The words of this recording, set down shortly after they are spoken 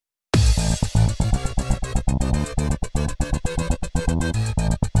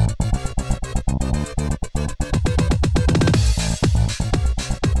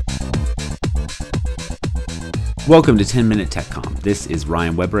Welcome to 10 Minute TechCom. This is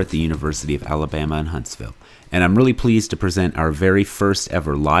Ryan Weber at the University of Alabama in Huntsville, and I'm really pleased to present our very first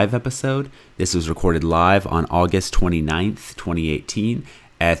ever live episode. This was recorded live on August 29th, 2018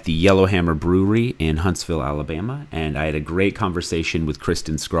 at the Yellowhammer Brewery in Huntsville, Alabama, and I had a great conversation with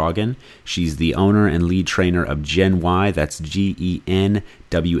Kristen Scroggin. She's the owner and lead trainer of GenWhy, that's GenWhy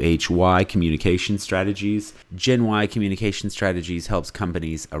Communication Strategies. GenWhy Communication Strategies helps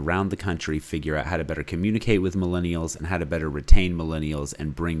companies around the country figure out how to better communicate with millennials and how to better retain millennials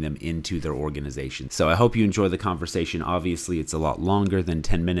and bring them into their organization. So I hope you enjoy the conversation. Obviously, it's a lot longer than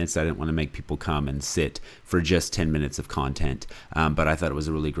 10 minutes. I didn't want to make people come and sit for just 10 minutes of content, but I thought it was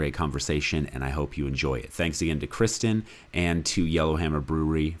a really great conversation, and I hope you enjoy it. Thanks again to Kristen and to Yellowhammer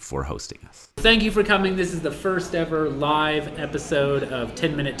Brewery for hosting us. Thank you for coming. This is the first ever live episode of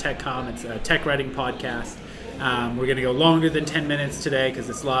 10 Minute TechCom. It's a tech writing podcast. We're going to go longer than 10 minutes today because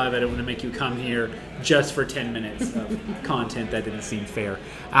it's live. I don't want to make you come here just for 10 minutes of content. That didn't seem fair.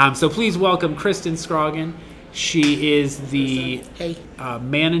 So please welcome Kristen Scroggin. She is the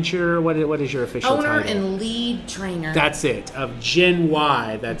manager. What is your official title? Owner and lead trainer. That's it. Of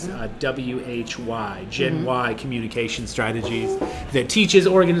GenWhy. That's WHY. GenWhy Communication Strategies that teaches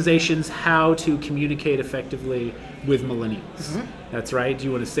organizations how to communicate effectively with millennials. That's right. Do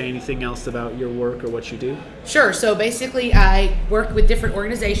you want to say anything else about your work or what you do? Sure. So basically, I work with different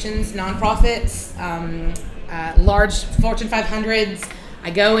organizations, nonprofits, large Fortune 500s. I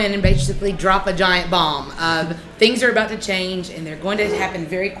go in and basically drop a giant bomb of things are about to change and they're going to happen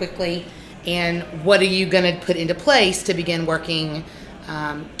very quickly. And what are you going to put into place to begin working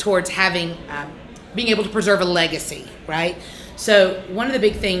towards having, being able to preserve a legacy, right? So one of the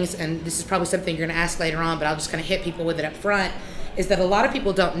big things, and this is probably something you're going to ask later on, but I'll just kind of hit people with it up front, is that a lot of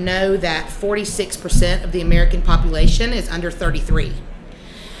people don't know that 46% of the American population is under 33.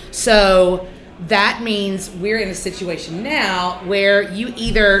 So that means we're in a situation now where you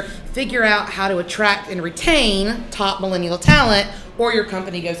either figure out how to attract and retain top millennial talent or your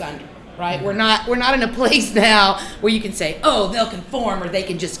company goes under, right? We're not in a place now where you can say, oh, they'll conform or they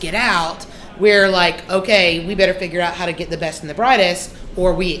can just get out. We're like, okay, we better figure out how to get the best and the brightest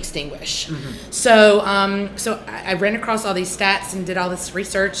or we extinguish. So I ran across all these stats and did all this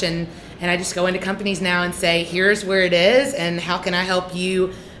research and I just go into companies now and say, here's where it is and how can I help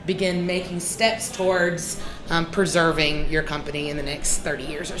you begin making steps towards preserving your company in the next 30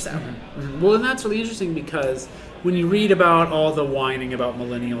 years or so. Well, and that's really interesting because when you read about all the whining about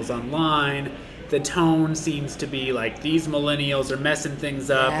millennials online, the tone seems to be like these millennials are messing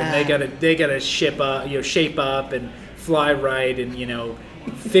things up and they gotta shape up and fly right and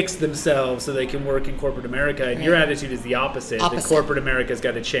fix themselves so they can work in corporate America. And your attitude is the opposite. That corporate America's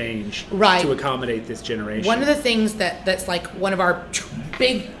got to change to accommodate this generation. One of the things that's like one of our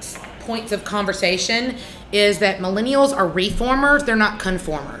big points of conversation is that millennials are reformers, they're not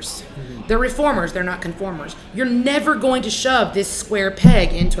conformers. They're reformers, they're not conformers. You're never going to shove this square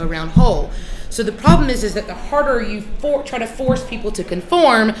peg into a round hole. So the problem is that the harder you try to force people to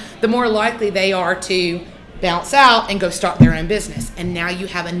conform, the more likely they are to bounce out and go start their own business. And now you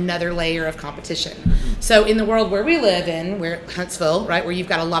have another layer of competition. So in the world where we live in, we're Huntsville, right, where you've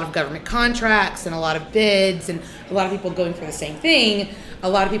got a lot of government contracts and a lot of bids and a lot of people going for the same thing, a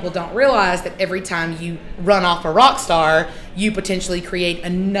lot of people don't realize that every time you run off a rock star, you potentially create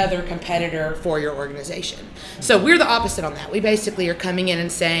another competitor for your organization. So we're the opposite on that. We basically are coming in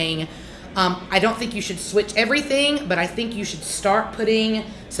and saying, I don't think you should switch everything, but I think you should start putting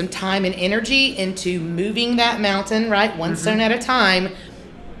some time and energy into moving that mountain, right? One stone at a time.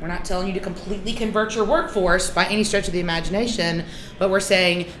 We're not telling you to completely convert your workforce by any stretch of the imagination, but we're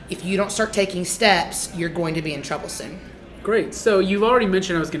saying if you don't start taking steps, you're going to be in trouble soon. Great. So you've already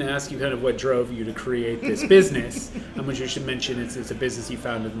mentioned, I was going to ask you kind of what drove you to create this business, which you should mention it's a business you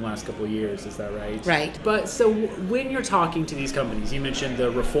founded in the last couple of years. Is that right? Right. But so when you're talking to these companies, you mentioned the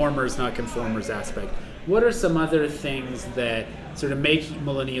reformers, not conformers aspect. What are some other things that sort of make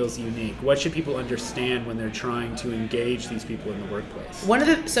millennials unique? What should people understand when they're trying to engage these people in the workplace? One of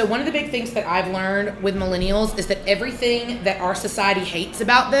the big things that I've learned with millennials is that everything that our society hates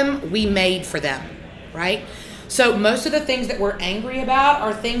about them, we made for them, right? So most of the things that we're angry about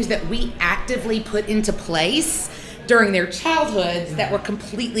are things that we actively put into place during their childhoods that were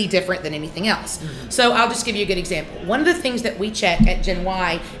completely different than anything else. So I'll just give you a good example. One of the things that we check at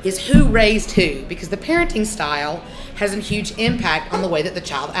GenWhy is who raised who, because the parenting style has a huge impact on the way that the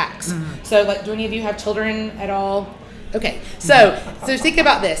child acts. So like, do any of you have children at all? Okay, so think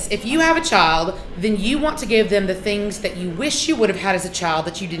about this. If you have a child, then you want to give them the things that you wish you would have had as a child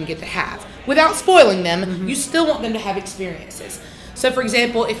that you didn't get to have. Without spoiling them, you still want them to have experiences. So, for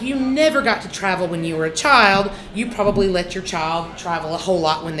example, if you never got to travel when you were a child, you probably let your child travel a whole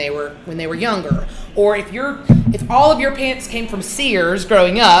lot when they were younger. Or if all of your parents came from Sears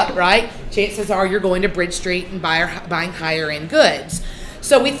growing up, right? Chances are you're going to Bridge Street and buying higher end goods.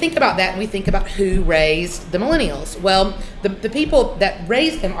 So we think about that, and we think about who raised the millennials. Well, the people that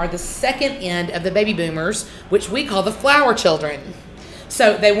raised them are the second end of the baby boomers, which we call the flower children.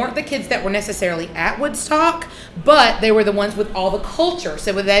 So they weren't the kids that were necessarily at Woodstock, but they were the ones with all the culture.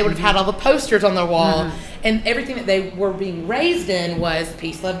 So they would have had all the posters on their wall, and everything that they were being raised in was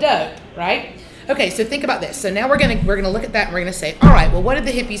peace, love, dope, right? Okay, so think about this. So now we're gonna look at that, and we're gonna say, all right, well, what did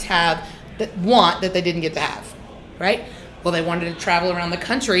the hippies have that they didn't get to have, right? Well, they wanted to travel around the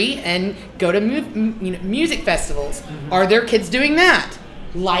country and go to music festivals. Are their kids doing that?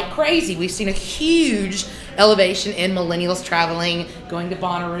 Like crazy. We've seen a huge elevation in millennials traveling, going to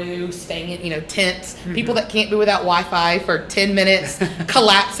Bonnaroo, staying in tents. People that can't be without Wi-Fi for 10 minutes,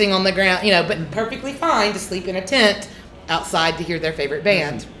 collapsing on the ground, but perfectly fine to sleep in a tent outside to hear their favorite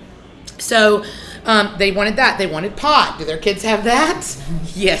band. So they wanted that. They wanted pot. Do their kids have that?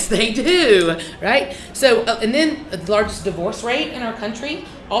 Yes, they do, right? So, and then the largest divorce rate in our country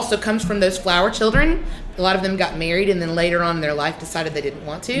also comes from those flower children. A lot of them got married and then later on in their life decided they didn't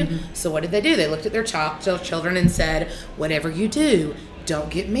want to. So what did they do? They looked at their children and said, whatever you do, don't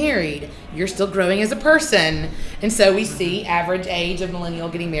get married. You're still growing as a person. And so we see average age of millennial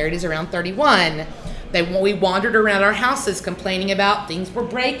getting married is around 31. We wandered around our houses complaining about things were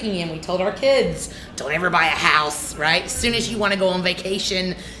breaking, and we told our kids, don't ever buy a house, right? As soon as you want to go on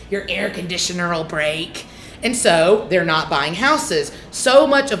vacation, your air conditioner will break. And so they're not buying houses. So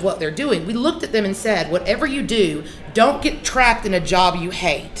much of what they're doing, we looked at them and said, whatever you do, don't get trapped in a job you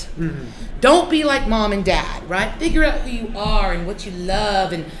hate. Don't be like mom and dad, right? Figure out who you are and what you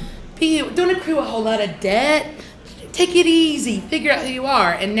love, and don't accrue a whole lot of debt. Take it easy. Figure out who you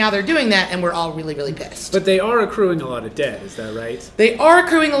are. And now they're doing that, and we're all really, really pissed. But they are accruing a lot of debt, is that right? They are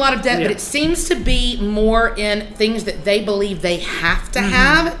accruing a lot of debt, but it seems to be more in things that they believe they have to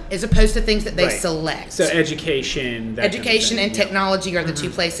have as opposed to things that they select. So education, and technology are the two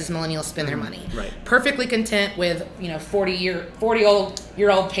places millennials spend their money. Right. Perfectly content with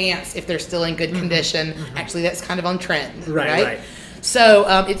 40-year-old pants if they're still in good condition. Actually, that's kind of on trend. Right.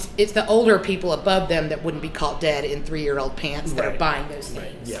 So it's the older people above them that wouldn't be caught dead in 3-year-old pants that are buying those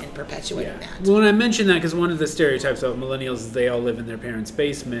things and perpetuating that. Well, and I mentioned that because one of the stereotypes about millennials is they all live in their parents'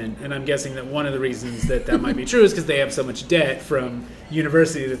 basement, and I'm guessing that one of the reasons that might be true is because they have so much debt from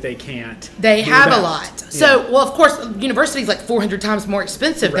university that they can't. They have a lot. So, well, of course, university is like 400 times more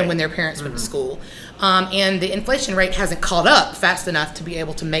expensive than when their parents went to school, and the inflation rate hasn't caught up fast enough to be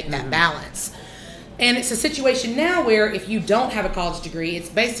able to make that balance. And it's a situation now where if you don't have a college degree, it's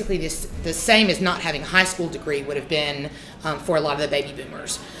basically the same as not having a high school degree would have been for a lot of the baby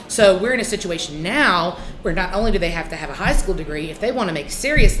boomers. So we're in a situation now where not only do they have to have a high school degree, if they want to make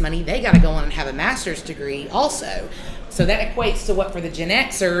serious money, they got to go on and have a master's degree also. So that equates to what for the Gen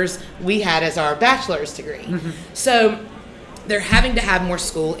Xers we had as our bachelor's degree. So they're having to have more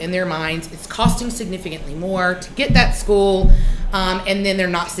school in their minds. It's costing significantly more to get that school. And then they're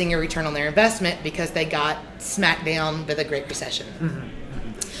not seeing a return on their investment because they got smacked down by the Great Recession.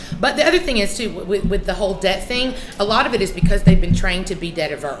 But the other thing is, too, with the whole debt thing, a lot of it is because they've been trained to be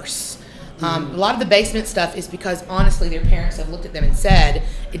debt averse. A lot of the basement stuff is because, honestly, their parents have looked at them and said,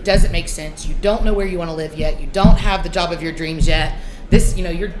 it doesn't make sense. You don't know where you want to live yet. You don't have the job of your dreams yet. This,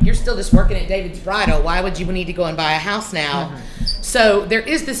 you're still just working at David's Bridal. Why would you need to go and buy a house now? So there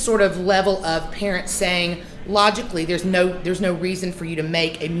is this sort of level of parents saying, logically, there's no reason for you to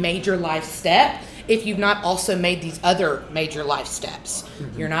make a major life step if you've not also made these other major life steps.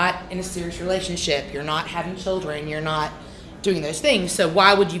 You're not in a serious relationship. You're not having children. You're not doing those things. So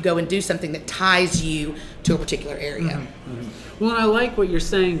why would you go and do something that ties you to a particular area? Well, and I like what you're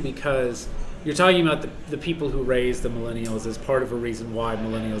saying because you're talking about the people who raised the millennials as part of a reason why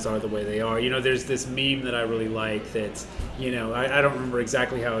millennials are the way they are. There's this meme that I really like that's, I don't remember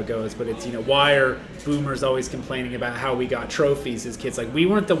exactly how it goes, but it's, why are boomers always complaining about how we got trophies as kids? Like, we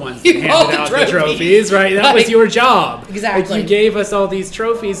weren't the ones that handed out the trophies, right? That was your job. Exactly. Like, you gave us all these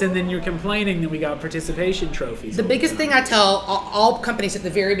trophies, and then you're complaining that we got participation trophies. The biggest thing I tell all companies at the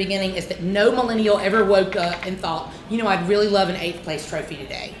very beginning is that no millennial ever woke up and thought, I'd really love an 8th place trophy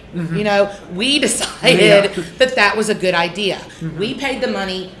today. We decided that was a good idea. We paid the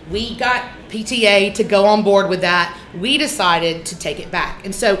money. We got PTA to go on board with that. We decided to take it back.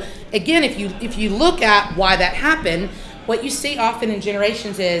 And so, again, if you look at why that happened, what you see often in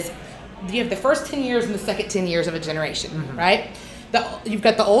generations is you have the first 10 years and the second 10 years of a generation, right? You've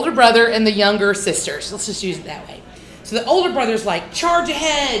got the older brother and the younger sisters. Let's just use it that way. So the older brother's like, charge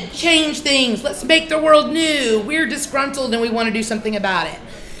ahead, change things, let's make the world new. We're disgruntled and we want to do something about it.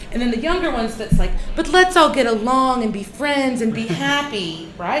 And then the younger one's that's like, but let's all get along and be friends and be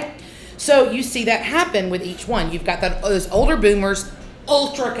happy, right? So you see that happen with each one. You've got those older boomers,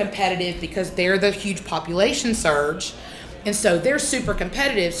 ultra competitive because they're the huge population surge. And so they're super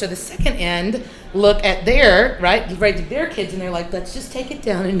competitive. So the second end look at their kids and they're like, let's just take it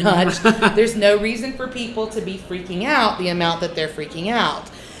down a notch. There's no reason for people to be freaking out the amount that they're freaking out.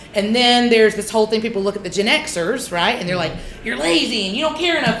 And then there's this whole thing, people look at the Gen Xers, right? And they're like, you're lazy and you don't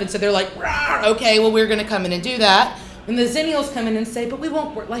care enough. And so they're like, okay, well, we're going to come in and do that. And the Zennials come in and say, but we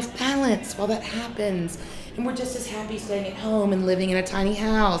want work-life balance while that happens. And we're just as happy staying at home and living in a tiny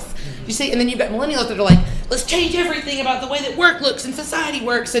house. You see, and then you've got millennials that are like, let's change everything about the way that work looks and society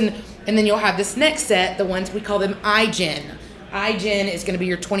works. And then you'll have this next set, the ones we call them iGen. iGen is going to be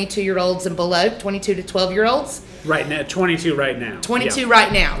your 22-year-olds and below, 22 to 12-year-olds. Right now, 22 right now. 22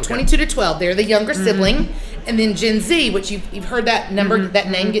 right now, okay. 22 to 12. They're the younger sibling. And then Gen Z, which you've heard that number, that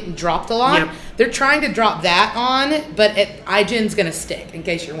name getting dropped a lot. Yep. They're trying to drop that on, but iGen's going to stick, in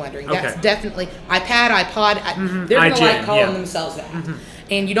case you're wondering. Okay. That's definitely iPad, iPod. They're going to like calling themselves that.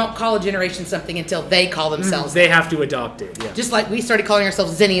 And you don't call a generation something until they call themselves They have to adopt it, yeah. Just like we started calling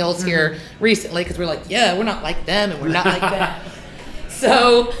ourselves Zennials here recently because we're like, yeah, we're not like them and we're not like that.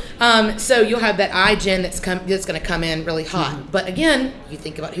 So you'll have that iGen that's going to come in really hot. But again, you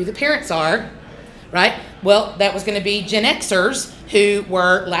think about who the parents are, right? Well, that was going to be Gen Xers who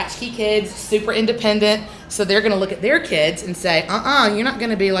were latchkey kids, super independent. So they're going to look at their kids and say, you're not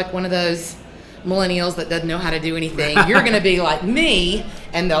going to be like one of those millennials that doesn't know how to do anything. You're going to be like me,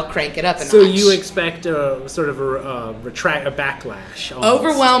 and they'll crank it up a notch. So you expect a sort of a backlash? Almost.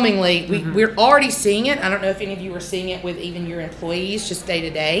 Overwhelmingly, we're already seeing it. I don't know if any of you are seeing it with even your employees just day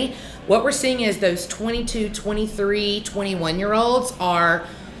to day. What we're seeing is those 22, 23, 21-year-olds are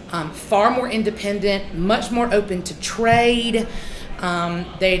far more independent, much more open to trade.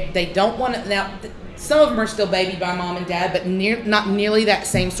 They don't want to... Now, some of them are still babied by mom and dad, but not nearly that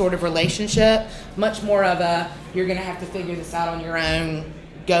same sort of relationship. Much more of a, you're going to have to figure this out on your own,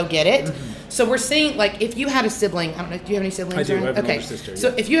 go get it. So we're seeing, like, if you had a sibling, I don't know, do you have any siblings? I do, I have an older sister. So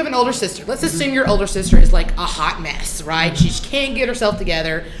if you have an older sister, let's assume your older sister is like a hot mess, right? She just can't get herself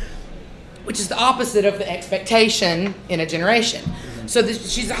together, which is the opposite of the expectation in a generation. So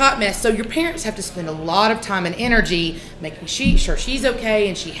she's a hot mess. So your parents have to spend a lot of time and energy making sure she's okay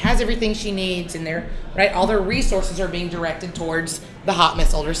and she has everything she needs, and all their resources are being directed towards the hot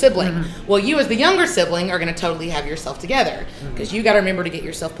mess older sibling. Well, you as the younger sibling are going to totally have yourself together because you got to remember to get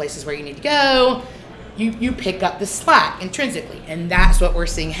yourself places where you need to go. You pick up the slack intrinsically, and that's what we're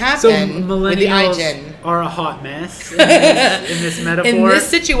seeing happen. So millennials are a hot mess in this metaphor. In this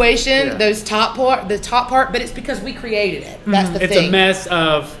situation, the top part, but it's because we created it. That's the thing. It's a mess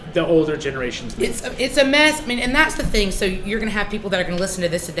of the older generations. It's a mess. I mean, and that's the thing. So you're going to have people that are going to listen to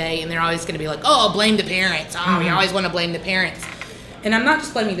this today, and they're always going to be like, "Oh, blame the parents. Oh, we always want to blame the parents." And I'm not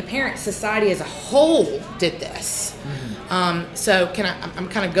just blaming the parents. Society as a whole did this. So I'm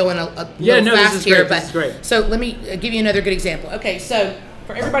kind of going a little fast here, but great. So let me give you another good example. Okay, so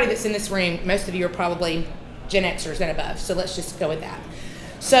for everybody that's in this room, most of you are probably Gen Xers and above. So let's just go with that.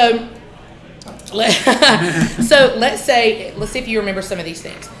 So let's see if you remember some of these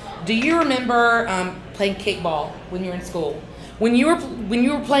things. Do you remember playing kickball when you were in school? When you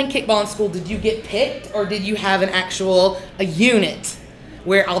were playing kickball in school, did you get picked, or did you have a unit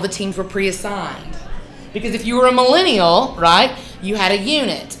where all the teams were pre-assigned? Because if you were a millennial, right, you had a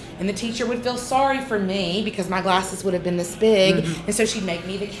unit. And the teacher would feel sorry for me because my glasses would have been this big. And so she'd make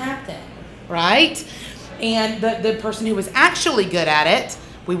me the captain, right? And the person who was actually good at it,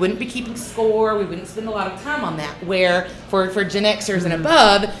 we wouldn't be keeping score. We wouldn't spend a lot of time on that. Where for Gen Xers and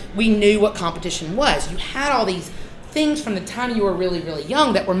above, we knew what competition was. You had all these things from the time you were really, really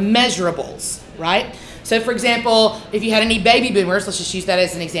young that were measurables, right? So, for example, if you had any baby boomers, let's just use that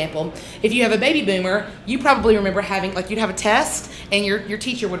as an example. If you have a baby boomer, you probably remember having, you'd have a test, and your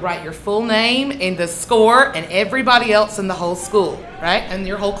teacher would write your full name and the score and everybody else in the whole school, right? And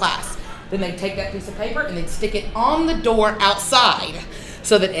your whole class. Then they'd take that piece of paper and they'd stick it on the door outside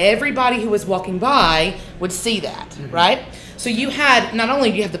so that everybody who was walking by would see that, right? So you had, not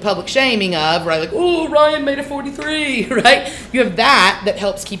only do you have the public shaming of, right, like, oh, Ryan made a 43, right? You have that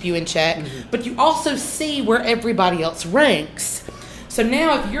helps keep you in check, but you also see where everybody else ranks. So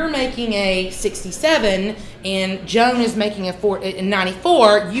now if you're making a 67 and Joan is making a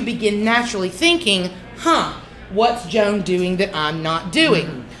 94, you begin naturally thinking, what's Joan doing that I'm not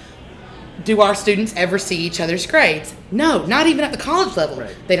doing? Do our students ever see each other's grades? No, not even at the college level.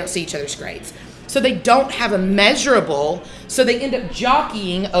 Right. They don't see each other's grades. So they don't have a measurable, so they end up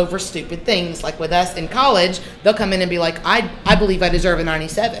jockeying over stupid things. Like with us in college, they'll come in and be like, I believe I deserve a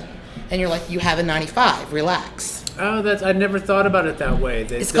 97. And you're like, you have a 95, relax. Oh, I never thought about it that way.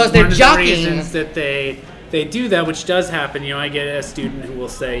 It's because they're jockeying. One of the reasons that they do that, which does happen. I get a student who will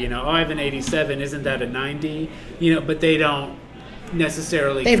say, I have an 87, isn't that a 90? But they don't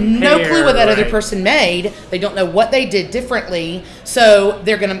necessarily They have compare, no clue what that other right? person made. They don't know what they did differently. So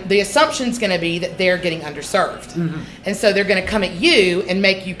the assumption's gonna be that they're getting underserved. Mm-hmm. And so they're gonna come at you and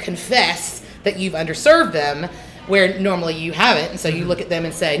make you confess that you've underserved them, where normally you haven't. And so you look at them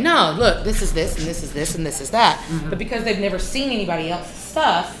and say, no, look, this is this, and this is this, and this is that. Mm-hmm. But because they've never seen anybody else's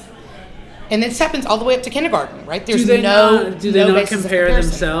stuff, and this happens all the way up to kindergarten, right? There's do they not basis compare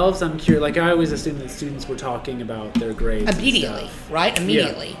themselves? I'm curious. Like, I always assumed that students were talking about their grades immediately, and stuff. right?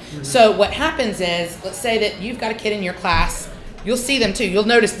 Immediately. Yeah. Mm-hmm. So what happens is, let's say that you've got a kid in your class. You'll see them too. You'll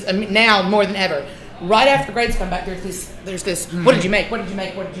notice now more than ever. Right after grades come back, there's this. Mm-hmm. What did you make? What did you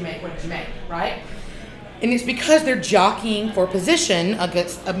make? What did you make? What did you make? Right? And it's because they're jockeying for position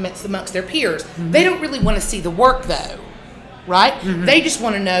amongst their peers. Mm-hmm. They don't really want to see the work, though, right? Mm-hmm. They just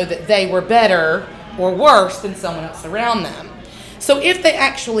want to know that they were better or worse than someone else around them. So if they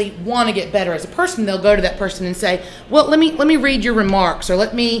actually want to get better as a person, they'll go to that person and say, well, let me read your remarks, or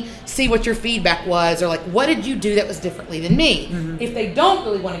let me see what your feedback was, or like, what did you do that was differently than me? Mm-hmm. If they don't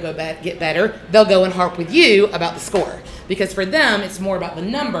really want to get better, they'll go and harp with you about the score. Because for them, it's more about the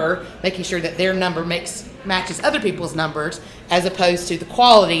number, making sure that their number matches other people's numbers, as opposed to the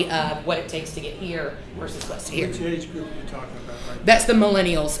quality of what it takes to get here versus what's here. Which age group are you talking about right That's the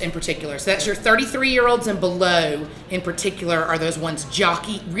millennials in particular. So that's your 33-year-olds and below in particular are those ones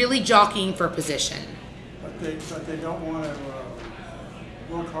really jockeying for position. But they don't want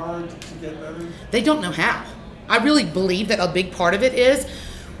to work hard to get better? They don't know how. I really believe that a big part of it is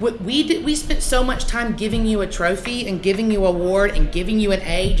what we did. We spent so much time giving you a trophy and giving you an award and giving you an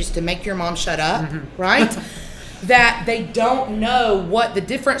A just to make your mom shut up, mm-hmm. right? That they don't know what the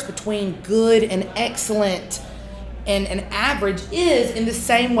difference between good and excellent and an average is, in the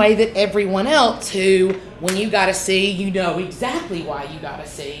same way that everyone else who, when you got a C, you know exactly why you got a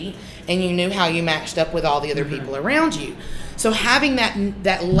C, and you knew how you matched up with all the other people around you. So having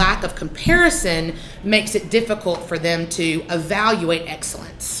that lack of comparison makes it difficult for them to evaluate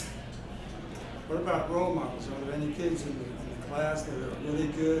excellence. What about role models? Are there any kids in the class that are really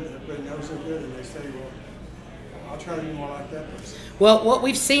good, that everybody knows are good, and they say, well, I'll try to be more like that person? Well, what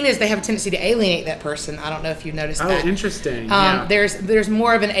we've seen is they have a tendency to alienate that person. I don't know if you've noticed that. Oh, interesting. Yeah. There's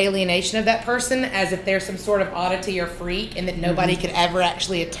more of an alienation of that person, as if they're some sort of oddity or freak, and that nobody could ever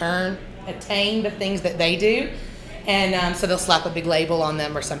actually attain the things that they do. And so they'll slap a big label on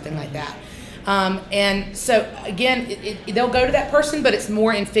them or something like that. And so, again, they'll go to that person, but it's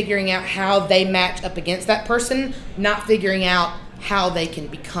more in figuring out how they match up against that person, not figuring out how they can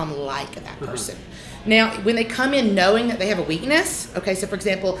become like that person. Now, when they come in knowing that they have a weakness, okay, so for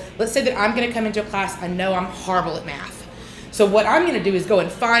example, let's say that I'm going to come into a class, I know I'm horrible at math. So what I'm going to do is go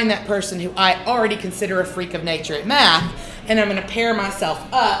and find that person who I already consider a freak of nature at math, and I'm going to pair myself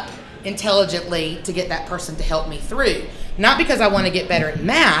up intelligently to get that person to help me through. Not because I want to get better at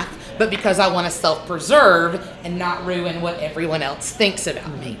math, but because I want to self-preserve and not ruin what everyone else thinks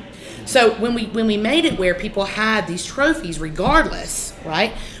about me. So when we made it where people had these trophies regardless,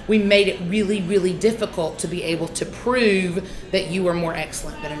 right, we made it really, really difficult to be able to prove that you were more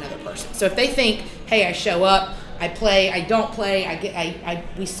excellent than another person. So if they think, hey, I show up, I play, I don't play,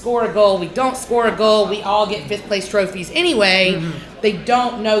 we score a goal, we don't score a goal, we all get fifth place trophies anyway, they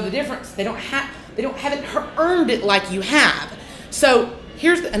don't know the difference. They haven't earned it like you have. So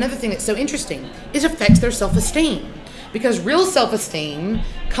here's another thing that's so interesting, is it affects their self-esteem. Because real self-esteem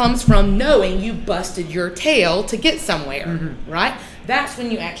comes from knowing you busted your tail to get somewhere, right? That's when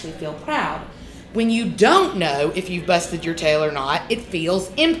you actually feel proud. When you don't know if you've busted your tail or not, it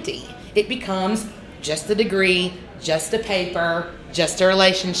feels empty. It becomes just a degree, just a paper, just a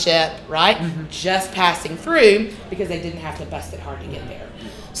relationship, right? Just passing through, because they didn't have to bust it hard to get there.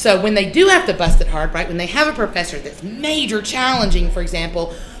 So when they do have to bust it hard, right, when they have a professor that's major challenging, for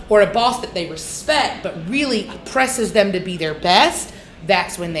example, or a boss that they respect but really presses them to be their best,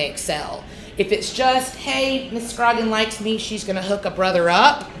 that's when they excel. If it's just, hey, Miss Scroggin likes me, she's going to hook a brother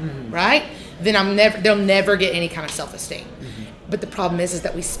up, right, then they'll never get any kind of self-esteem. But the problem is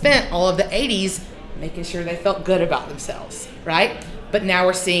that we spent all of the 80s making sure they felt good about themselves, right? But now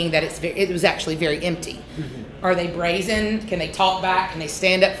we're seeing that it was actually very empty. Are they brazen? Can they talk back? Can they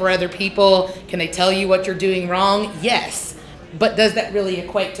stand up for other people? Can they tell you what you're doing wrong? Yes. But does that really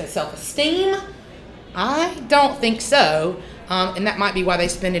equate to self-esteem? I don't think so. And that might be why they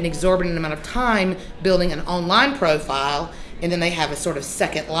spend an exorbitant amount of time building an online profile, and then they have a sort of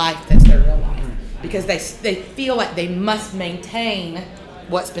second life that's their real life. Because they feel like they must maintain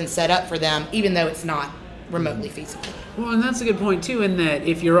what's been set up for them, even though it's not remotely feasible. Well, and that's a good point, too, in that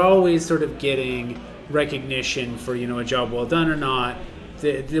if you're always sort of getting recognition for, a job well done or not,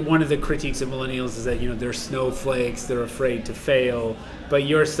 one of the critiques of millennials is that, they're snowflakes, they're afraid to fail. But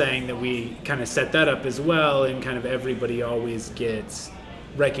you're saying that we kind of set that up as well, and kind of everybody always gets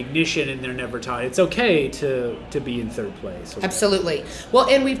recognition and they're never taught it's okay to be in third place. Absolutely. Well,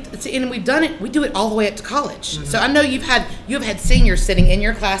 and we've done it. We do it all the way up to college. Mm-hmm. So I know you've had seniors sitting in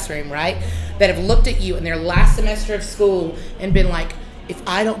your classroom, right, that have looked at you in their last semester of school and been like, if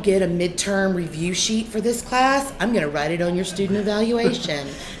I don't get a midterm review sheet for this class, I'm going to write it on your student evaluation.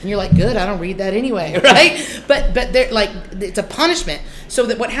 And you're like, good, I don't read that anyway, right? But they're like, it's a punishment. So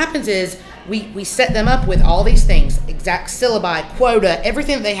that what happens is we set them up with all these things, exact syllabi, quota,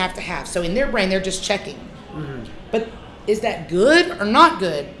 everything that they have to have. So in their brain, they're just checking. Mm-hmm. But is that good or not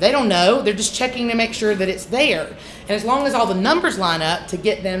good? They don't know. They're just checking to make sure that it's there. And as long as all the numbers line up to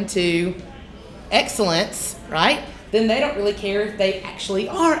get them to excellence, right, then they don't really care if they actually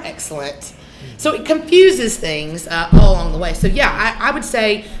are excellent. So it confuses things all along the way. So yeah, I would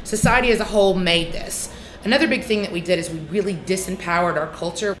say society as a whole made this. Another big thing that we did is we really disempowered our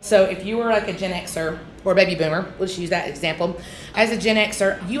culture. So if you were like a Gen Xer or a baby boomer, let's use that example. As a Gen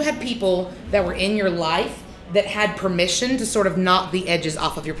Xer, you had people that were in your life that had permission to sort of knock the edges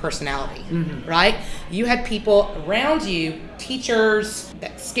off of your personality, right? You had people around you, teachers,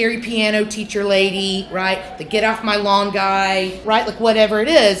 that scary piano teacher lady, right? The get off my lawn guy, right? Like whatever it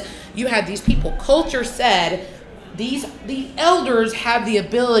is, you had these people. Culture said, the elders have the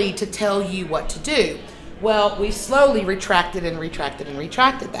ability to tell you what to do. Well, we slowly retracted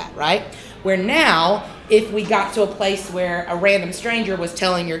that, right? Where now, if we got to a place where a random stranger was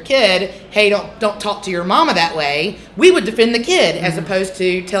telling your kid, hey, don't talk to your mama that way, we would defend the kid as opposed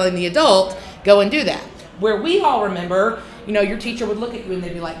to telling the adult, go and do that. Where we all remember, your teacher would look at you and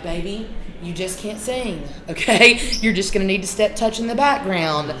they'd be like, baby, you just can't sing, okay? You're just going to need to step touch in the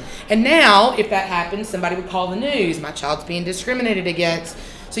background. And now, if that happens, somebody would call the news, my child's being discriminated against.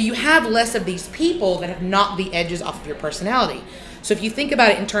 So you have less of these people that have knocked the edges off of your personality. So if you think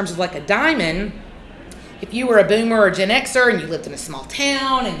about it in terms of like a diamond, if you were a boomer or Gen Xer and you lived in a small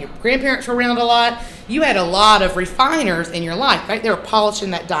town and your grandparents were around a lot, you had a lot of refiners in your life, right? They were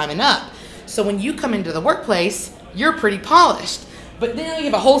polishing that diamond up. So when you come into the workplace, you're pretty polished. But now you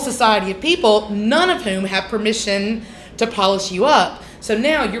have a whole society of people, none of whom have permission to polish you up. So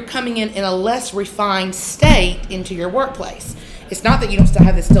now you're coming in a less refined state into your workplace. It's not that you don't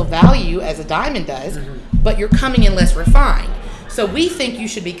still value as a diamond does, but you're coming in less refined. So we think you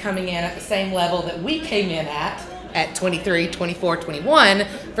should be coming in at the same level that we came in at 23, 24, 21.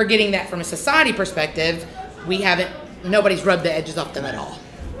 For getting that from a society perspective, nobody's rubbed the edges off them at all.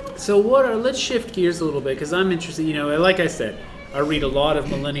 So let's shift gears a little bit, because I'm interested, like I said, I read a lot of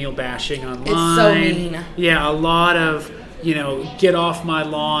millennial bashing online. It's so mean. Yeah, a lot of, get off my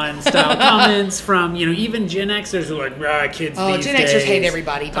lawn style comments from, even Gen Xers who are like, kids these Gen days. Xers hate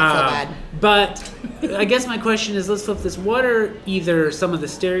everybody. Don't feel bad. But I guess my question is, let's flip this. What are either some of the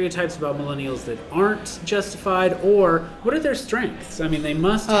stereotypes about millennials that aren't justified, or what are their strengths? I mean, they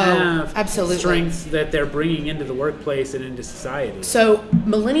must have absolutely strengths that they're bringing into the workplace and into society. So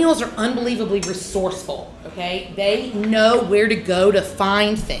millennials are unbelievably resourceful, okay? They know where to go to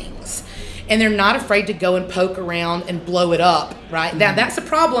find things. And they're not afraid to go and poke around and blow it up, right? Now, that's a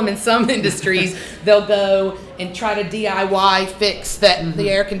problem in some industries. They'll go and try to DIY fix the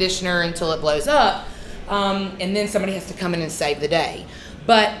air conditioner until it blows up, and then somebody has to come in and save the day.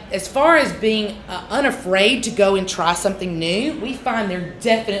 But as far as being unafraid to go and try something new, we find they're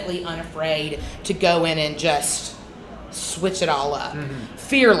definitely unafraid to go in and just switch it all up.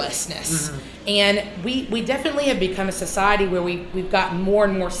 Fearlessness. And we definitely have become a society where we've gotten more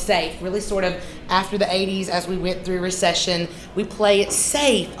and more safe. Really sort of after the 80s, as we went through recession, we play it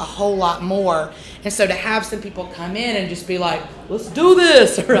safe a whole lot more. And so to have some people come in and just be like, let's do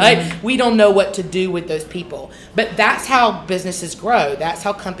this, right? We don't know what to do with those people. But that's how businesses grow. That's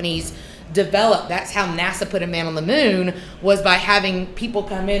how companies develop. That's how NASA put a man on the moon, was by having people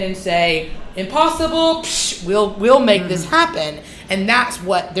come in and say, impossible, we'll make this happen. And that's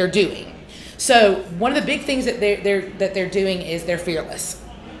what they're doing. So one of the big things that they're doing is they're fearless.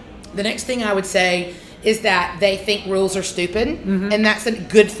 The next thing I would say is that they think rules are stupid, and that's a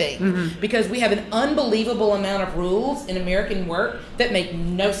good thing, because we have an unbelievable amount of rules in American work that make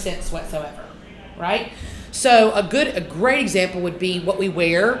no sense whatsoever, right? So a great example would be what we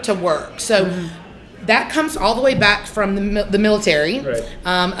wear to work. So that comes all the way back from the military, Right.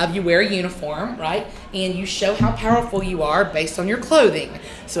 Of you wear a uniform, right? And you show how powerful you are based on your clothing.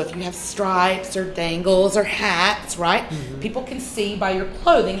 So if you have stripes or dangles or hats, right? People can see by your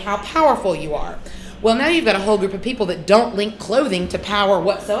clothing how powerful you are. Well, now you've got a whole group of people that don't link clothing to power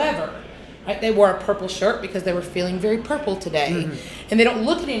whatsoever. Right? They wore a purple shirt because they were feeling very purple today. And they don't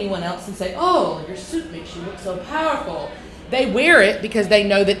look at anyone else and say, oh, your suit makes you look so powerful. They wear it because they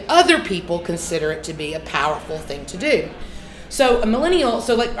know that other people consider it to be a powerful thing to do. So a millennial,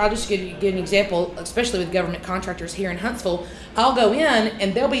 I'll just give an example, especially with government contractors here in Huntsville. I'll go in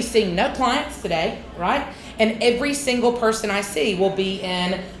and they'll be seeing no clients today, right? And every single person I see will be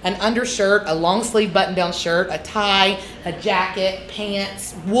in an undershirt, a long sleeve button down shirt, a tie, a jacket,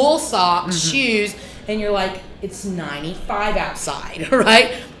 pants, wool socks, shoes, and you're like, it's 95 outside,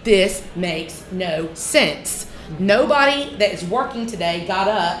 right? This makes no sense. Nobody that is working today got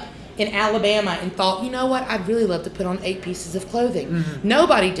up in Alabama and thought, you know what, I'd really love to put on 8 pieces of clothing.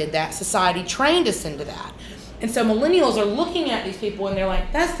 Nobody did that. Society trained us into that. And so millennials are looking at these people and they're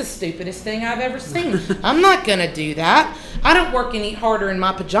like, that's the stupidest thing I've ever seen. I'm not going to do that. I don't work any harder in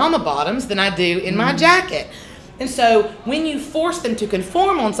my pajama bottoms than I do in my jacket. And so when you force them to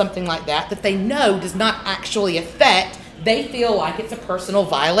conform on something like that they know does not actually affect, they feel like it's a personal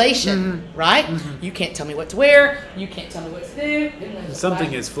violation, right? You can't tell me what to wear. You can't tell me what to do.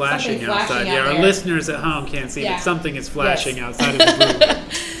 Something is flashing outside. out Our there. listeners at home can't see, Yeah. but something is flashing Yes. outside of the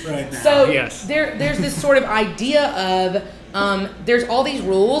room right now. So Yes. there's this sort of idea of there's all these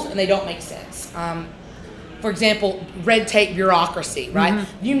rules and they don't make sense. For example, red tape bureaucracy, right?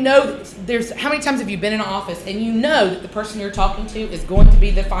 You know, there's how many times have you been in an office and you know that the person you're talking to is going to be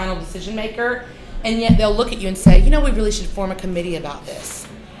the final decision maker, and yet they'll look at you and say, you know, we really should form a committee about this.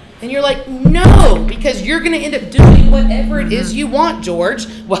 And you're like, no, because you're going to end up doing whatever it is you want, George.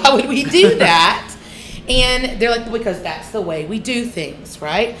 Why would we do that? And they're like, because that's the way we do things,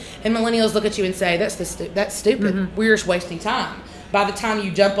 right? And millennials look at you and say, that's stupid. We're just wasting time. By the time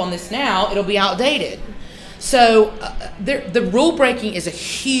you jump on this now, it'll be outdated. So the rule breaking is a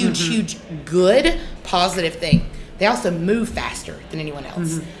huge good, positive thing. They also move faster than anyone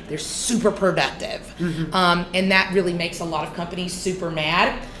else. They're super productive. And that really makes a lot of companies super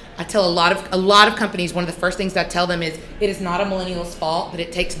mad. I tell a lot of companies, one of the first things I tell them is, it is not a millennial's fault that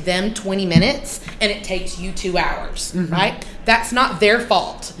it takes them 20 minutes and it takes you 2 hours, right? That's not their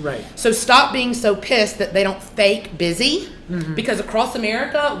fault. Right. So stop being so pissed that they don't fake busy, because across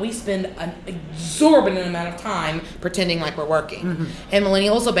America, we spend an exorbitant amount of time pretending like we're working. And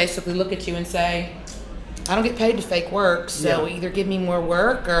millennials will basically look at you and say, I don't get paid to fake work, so either give me more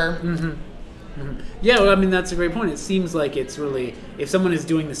work or... Yeah, well, I mean, that's a great point. It seems like it's really, if someone is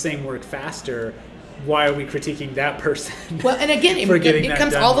doing the same work faster, why are we critiquing that person? Well, and again, for getting it that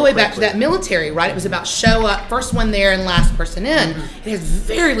comes done all the more way back to quickly. that military, right? It was about show up, first one there and last person in. It has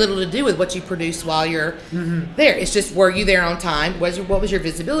very little to do with what you produce while you're there. It's just, were you there on time? What was your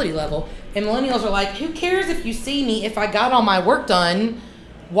visibility level? And millennials are like, who cares if you see me, if I got all my work done?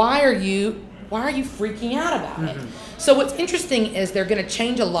 Why are you freaking out about it? So what's interesting is they're going to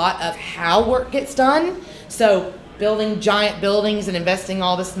change a lot of how work gets done. So building giant buildings and investing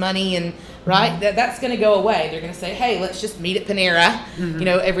all this money and that's going to go away. They're going to say, hey, let's just meet at Panera,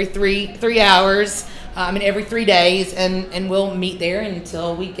 every three hours, every 3 days, and we'll meet there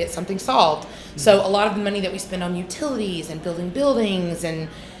until we get something solved. So a lot of the money that we spend on utilities and building buildings and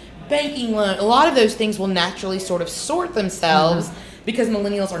banking loan, a lot of those things will naturally sort of sort themselves. Because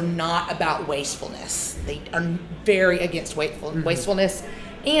millennials are not about wastefulness. They are very against wastefulness,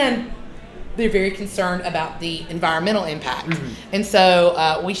 and they're very concerned about the environmental impact. And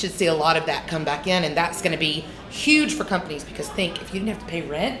so we should see a lot of that come back in, and that's going to be huge for companies, because think, if you didn't have to pay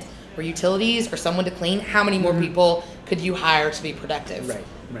rent or utilities or someone to clean, how many more people could you hire to be productive?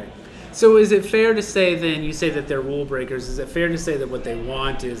 Right. So is it fair to say then, you say that they're rule breakers, is it fair to say that what they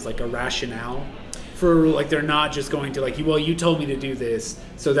want is like a rationale for a rule? Like they're not just going to well, you told me to do this,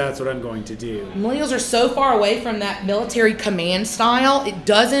 so that's what I'm going to do. Millennials are so far away from that military command style, it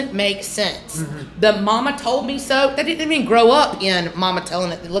doesn't make sense. The mama told me so, that didn't even grow up in mama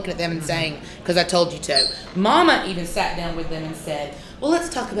looking at them and saying, because I told you to. Mama even sat down with them and said, well, let's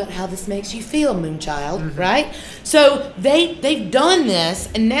talk about how this makes you feel, Moonchild, right? So they've done this,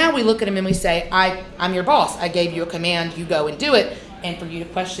 and now we look at them and we say, I'm your boss. I gave you a command, you go and do it, and for you to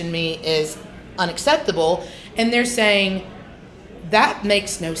question me is unacceptable. And they're saying, that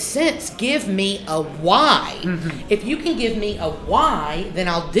makes no sense. Give me a why. If you can give me a why, then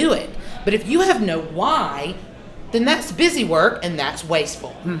I'll do it. But if you have no why, then that's busy work and that's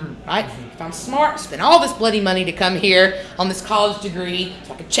wasteful, right? If I'm smart, spend all this bloody money to come here on this college degree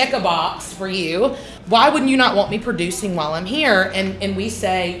so I can check a box for you. Why wouldn't you not want me producing while I'm here? And we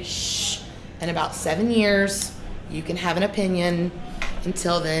say, shh, in about 7 years, you can have an opinion.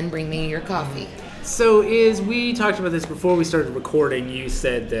 Until then, bring me your coffee. So we talked about this before we started recording. You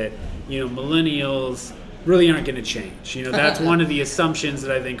said that, millennials really aren't going to change. That's one of the assumptions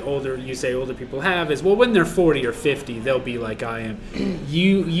that I think older people have is, well, when they're 40 or 50, they'll be like I am.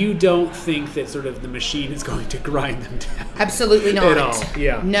 You don't think that sort of the machine is going to grind them down? Absolutely not. At all,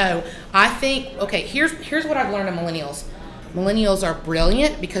 yeah. No. I think, okay, here's what I've learned of millennials. Millennials are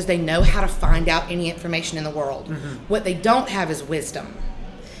brilliant because they know how to find out any information in the world. What they don't have is wisdom.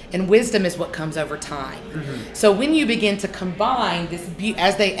 And wisdom is what comes over time. So when you begin to combine this,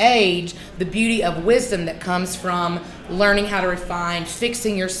 as they age, the beauty of wisdom that comes from learning how to refine,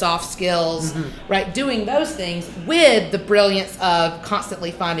 fixing your soft skills, right, doing those things with the brilliance of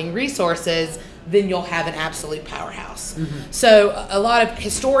constantly finding resources, then you'll have an absolute powerhouse. So a lot of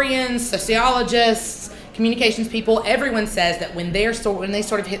historians, sociologists, communications people, everyone says that when they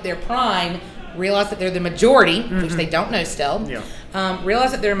sort of hit their prime, realize that they're the majority, which they don't know still,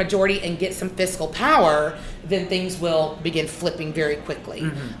 realize that they're a majority and get some fiscal power, then things will begin flipping very quickly.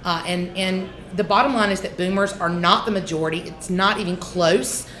 And the bottom line is that boomers are not the majority. It's not even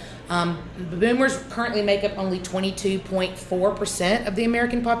close. Boomers currently make up only 22.4% of the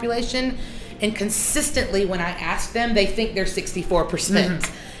American population. And consistently when I ask them, they think they're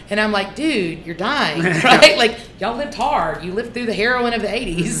 64%. And I'm like, dude, you're dying, right? Like, y'all lived hard. You lived through the heroin of the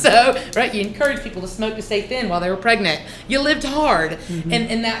 80s. So, right, you encourage people to smoke to stay thin while they were pregnant. You lived hard.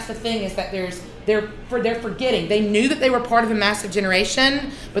 And that's the thing is that they're forgetting. They knew that they were part of a massive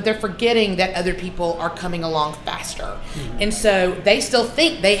generation, but they're forgetting that other people are coming along faster. And so they still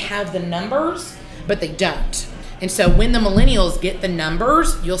think they have the numbers, but they don't. And so when the millennials get the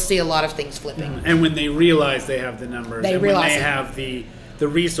numbers, you'll see a lot of things flipping. And when they realize they have the numbers, when they have the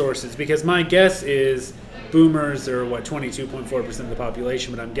resources, because my guess is boomers are 22.4% of the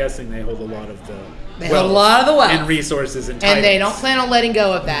population, but I'm guessing they hold a lot of the wealth and resources and titles. And they don't plan on letting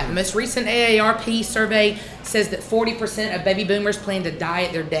go of that. The most recent AARP survey says that 40% of baby boomers plan to die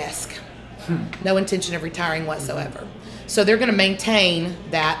at their desk. No intention of retiring whatsoever. So they're going to maintain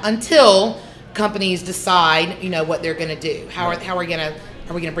that until companies decide, what they're going to do. How are we going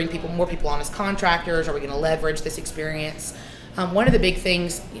to bring more people on as contractors? Are we going to leverage this experience? One of the big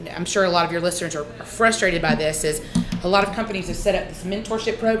things, I'm sure a lot of your listeners are frustrated by this, is a lot of companies have set up this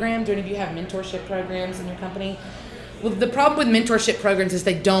mentorship program. Do any of you have mentorship programs in your company? Well, the problem with mentorship programs is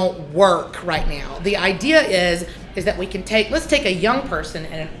they don't work right now. The idea is that let's take a young person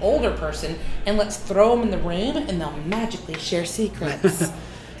and an older person and let's throw them in the room and they'll magically share secrets,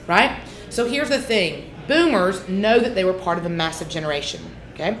 right? So here's the thing. Boomers know that they were part of a massive generation,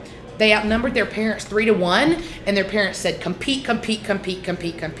 okay? They outnumbered their parents 3-1, and their parents said, compete, compete, compete,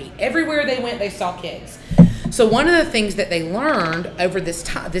 compete, compete. Everywhere they went, they saw kids. So one of the things that they learned over this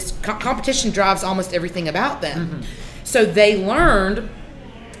time, this competition drives almost everything about them. So they learned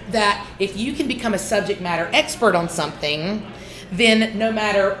that if you can become a subject matter expert on something, then no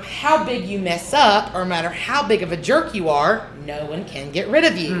matter how big you mess up or no matter how big of a jerk you are, no one can get rid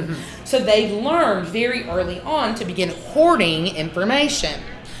of you. So they learned very early on to begin hoarding information.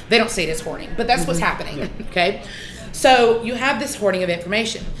 They don't see it as hoarding, but that's what's happening, okay? So you have this hoarding of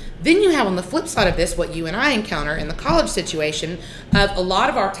information. Then you have on the flip side of this what you and I encounter in the college situation of a lot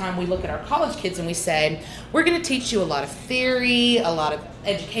of our time we look at our college kids and we say, we're going to teach you a lot of theory, a lot of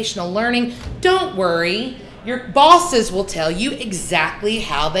educational learning. Don't worry. Your bosses will tell you exactly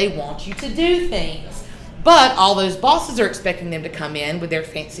how they want you to do things. But all those bosses are expecting them to come in with their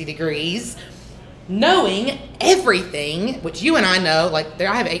fancy degrees, knowing everything, which you and I know. Like,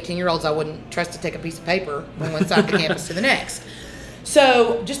 I have 18-year-olds I wouldn't trust to take a piece of paper from one side of the campus to the next.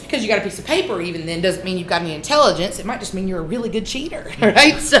 So just because you got a piece of paper even then doesn't mean you've got any intelligence. It might just mean you're a really good cheater,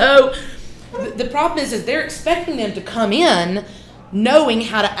 right? So the problem is they're expecting them to come in knowing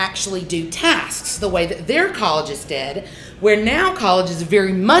how to actually do tasks the way that their colleges did, where now college is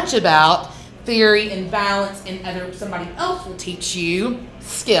very much about theory and balance, and somebody else will teach you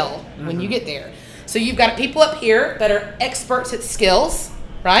skill when you get there. So you've got people up here that are experts at skills,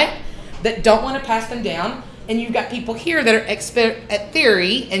 right, that don't want to pass them down, and you've got people here that are expert at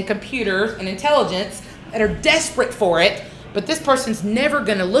theory and computers and intelligence that are desperate for it. But this person's never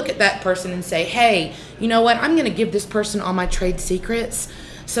going to look at that person and say, hey, you know what, I'm going to give this person all my trade secrets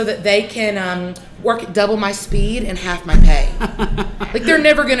so that they can work at double my speed and half my pay. Like, they're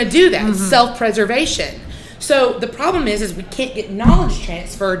never going to do that. Self-preservation. So the problem is we can't get knowledge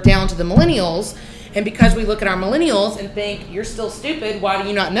transferred down to the millennials. And because we look at our millennials and think, you're still stupid, why do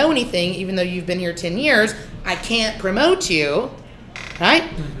you not know anything, even though you've been here 10 years, I can't promote you, right?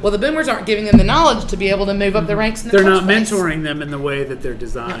 Well, the boomers aren't giving them the knowledge to be able to move up the ranks in the They're first not place. mentoring them in the way that they're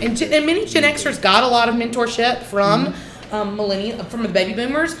designed. And many Gen Xers got a lot of mentorship from from the baby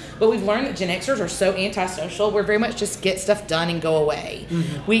boomers, but we've learned that Gen Xers are so antisocial. We're very much just get stuff done and go away.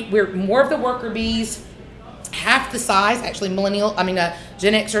 We're more of the worker bees. Half the size, actually,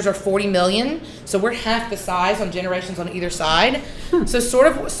 Gen Xers are 40 million, so we're half the size on generations on either side. So sort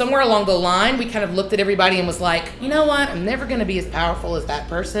of somewhere along the line, we kind of looked at everybody and was like, you know what, I'm never going to be as powerful as that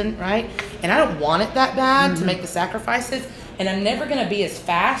person, right? And I don't want it that bad to make the sacrifices, and I'm never going to be as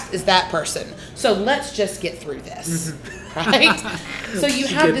fast as that person. So let's just get through this, right? So you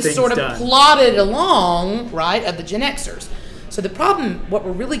have Get this things sort of done. plotted along, right, of the Gen Xers. So the problem,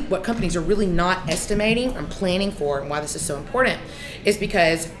 what companies are really not estimating and planning for, and why this is so important, is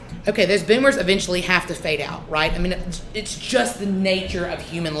because, okay, those boomers eventually have to fade out, right? I mean, it's just the nature of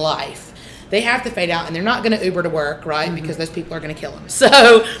human life. They have to fade out, and they're not going to Uber to work, right? Because those people are going to kill them.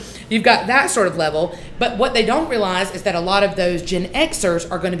 So you've got that sort of level. But what they don't realize is that a lot of those Gen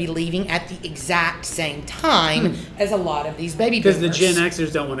Xers are going to be leaving at the exact same time as a lot of these baby boomers. Because the Gen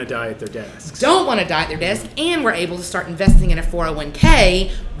Xers don't want to die at their desks. Don't want to die at their desk, and we're able to start investing in a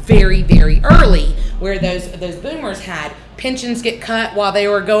 401k very, very early, where those boomers had pensions get cut while they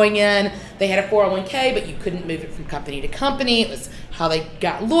were going in. They had a 401k, but you couldn't move it from company to company. It was how they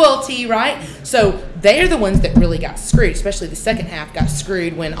got loyalty, right? So they're the ones that really got screwed, especially the second half got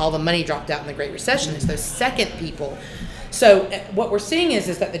screwed when all the money dropped out in the Great Recession. It's those second people. So what we're seeing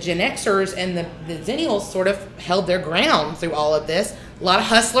is that the Gen Xers and the Zennials sort of held their ground through all of this. A lot of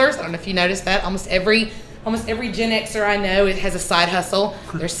hustlers. I don't know if you noticed that. Almost every Gen Xer I know, it has a side hustle.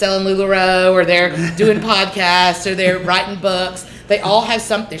 They're selling LuLaRoe, or they're doing podcasts, or they're writing books. They all have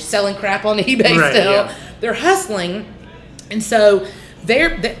something. They're selling crap on eBay still. Yeah. They're hustling. And so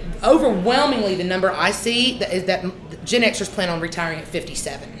they're overwhelmingly, the number I see is that Gen Xers plan on retiring at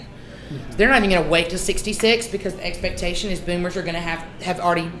 57. They're not even going to wait till 66, because the expectation is boomers are going to have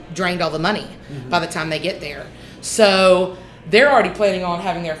already drained all the money by the time they get there. So they're already planning on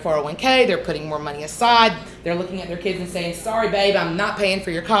having their 401k. They're putting more money aside. They're looking at their kids and saying, sorry, babe, I'm not paying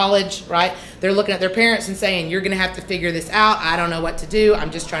for your college, right? They're looking at their parents and saying, you're going to have to figure this out. I don't know what to do.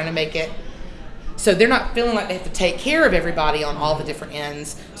 I'm just trying to make it. So they're not feeling like they have to take care of everybody on all the different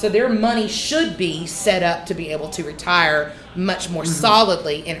ends. So their money should be set up to be able to retire much more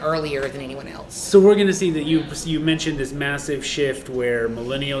solidly and earlier than anyone else. So we're going to see that you mentioned this massive shift where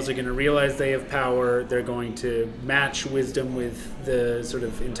millennials are going to realize they have power. They're going to match wisdom with the sort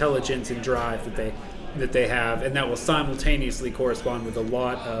of intelligence and drive that they have, and that will simultaneously correspond with a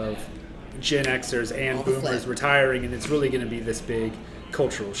lot of Gen Xers and All the boomers flip. retiring, and it's really going to be this big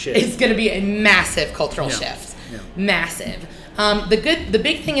cultural shift. It's going to be a massive cultural Yeah. shift. Yeah. Massive. The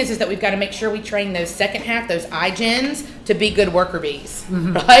big thing is that we've got to make sure we train those second half, those iGens, to be good worker bees,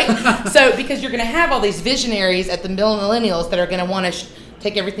 right? So because you're going to have all these visionaries at the millennials that are going to want to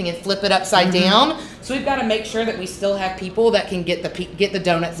take everything and flip it upside down. So we've got to make sure that we still have people that can get the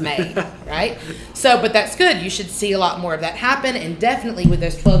donuts made, right? So, but that's good. You should see a lot more of that happen, and definitely with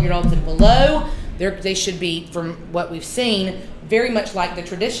those 12-year-olds and below, they should be, from what we've seen, very much like the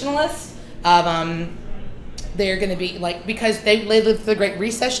traditionalists of they're going to be like, because they lived through the Great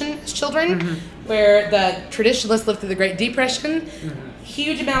Recession as children, where the traditionalists lived through the Great Depression.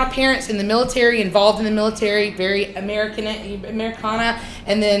 Huge amount of parents in the military, involved in the military, very Americana,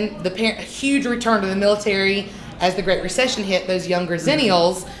 and then a huge return to the military as the Great Recession hit. Those younger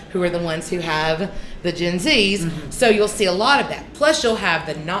Zennials, who are the ones who have the Gen Zs, so you'll see a lot of that. Plus, you'll have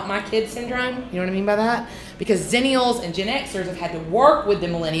the "not my kid" syndrome. You know what I mean by that? Because Zennials and Gen Xers have had to work with the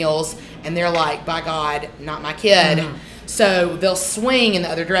millennials, and they're like, by God, not my kid. So they'll swing in the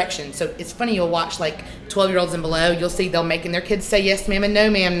other direction. So it's funny, you'll watch like 12-year-olds and below, you'll see they're making their kids say yes ma'am and no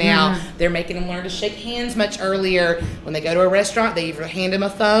ma'am now. They're making them learn to shake hands much earlier. When they go to a restaurant, they either hand them a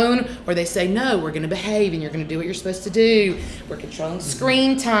phone, or they say, no, we're going to behave and you're going to do what you're supposed to do. We're controlling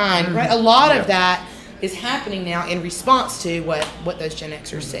screen time, right? A lot of that is happening now in response to what those Gen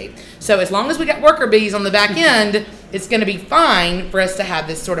Xers see. So as long as we got worker bees on the back end, it's going to be fine for us to have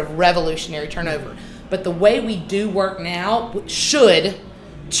this sort of revolutionary turnover. But the way we do work now should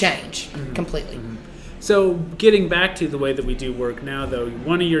change completely. So getting back to the way that we do work now, though,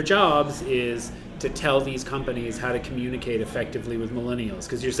 one of your jobs is to tell these companies how to communicate effectively with millennials.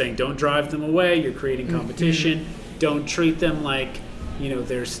 Because you're saying don't drive them away, you're creating competition, don't treat them like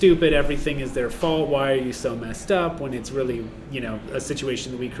they're stupid, everything is their fault, why are you so messed up, when it's really, a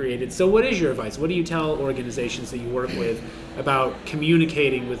situation that we created. So what is your advice? What do you tell organizations that you work with about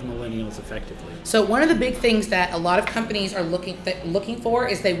communicating with millennials effectively? So one of the big things that a lot of companies are looking for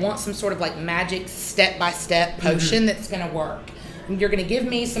is they want some sort of like magic step-by-step potion that's going to work. You're going to give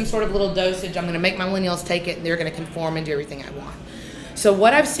me some sort of little dosage, I'm going to make my millennials take it, and they're going to conform and do everything I want. So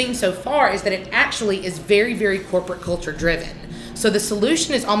what I've seen so far is that it actually is very, very corporate culture driven. So the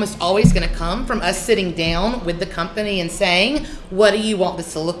solution is almost always going to come from us sitting down with the company and saying, what do you want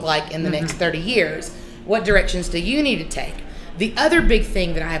this to look like in the next 30 years? What directions do you need to take? The other big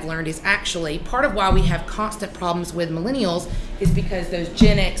thing that I have learned is actually part of why we have constant problems with millennials is because those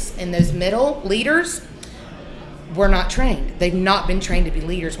Gen X and those middle leaders were not trained. They've not been trained to be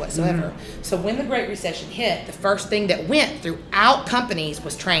leaders whatsoever. So when the Great Recession hit, the first thing that went throughout companies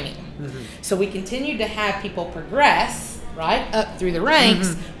was training. So we continued to have people progress, right, up through the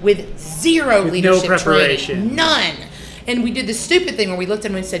ranks with zero leadership no preparation. training. None. And we did the stupid thing where we looked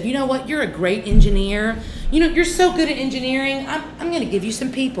at them and said, you know what, you're a great engineer. You're so good at engineering, I'm going to give you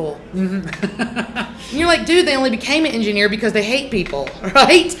some people. And you're like, dude, they only became an engineer because they hate people,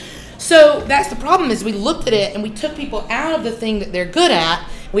 right? So that's the problem is we looked at it and we took people out of the thing that they're good at.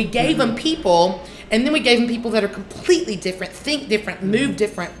 We gave them people, and then we gave them people that are completely different, think different, move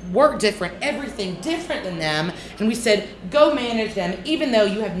different, work different, everything different than them. And we said, go manage them, even though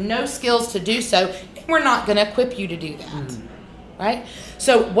you have no skills to do so. And we're not going to equip you to do that. Right?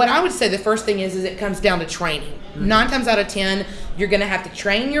 So what I would say the first thing is it comes down to training. 9 times out of 10, you're going to have to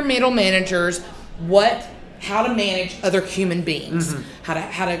train your middle managers how to manage other human beings, how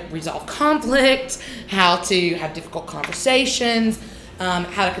to resolve conflict, how to have difficult conversations,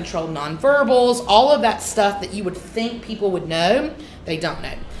 how to control nonverbals, all of that stuff that you would think people would know, they don't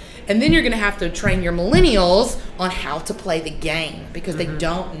know. And then you're going to have to train your millennials on how to play the game because they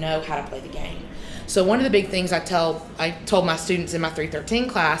don't know how to play the game. So one of the big things I told my students in my 313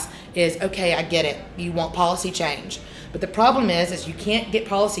 class is, okay, I get it. You want policy change. But the problem is you can't get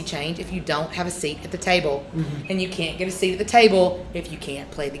policy change if you don't have a seat at the table. And you can't get a seat at the table if you can't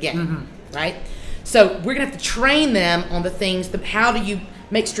play the game, right? So we're going to have to train them on the things, how do you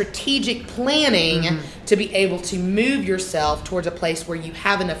make strategic planning to be able to move yourself towards a place where you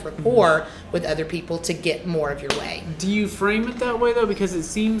have enough rapport with other people to get more of your way. Do you frame it that way, though? Because it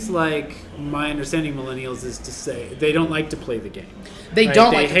seems like my understanding of millennials is to say they don't like to play the game. They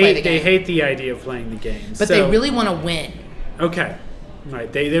don't like to play the game. They hate the idea of playing the game. But they really want to win. Okay.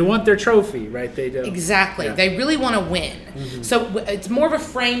 Right. They want their trophy, right? They do. Exactly. Yeah. They really want to win. So it's more of a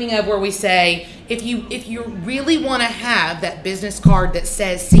framing of where we say, if you really want to have that business card that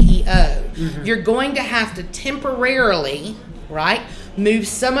says CEO, you're going to have to temporarily, right, move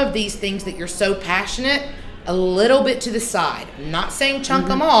some of these things that you're so passionate a little bit to the side. I'm not saying chunk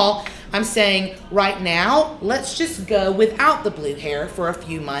them all. I'm saying right now, let's just go without the blue hair for a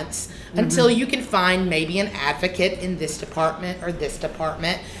few months until you can find maybe an advocate in this department or this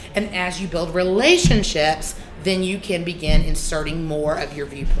department. And as you build relationships, then you can begin inserting more of your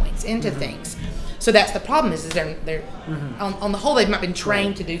viewpoints into things. So that's the problem is they're on the whole, they've not been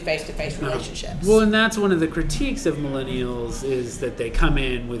trained to do face-to-face relationships. Well, and that's one of the critiques of millennials is that they come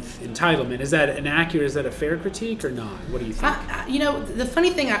in with entitlement. Is that a fair critique or not? What do you think? The funny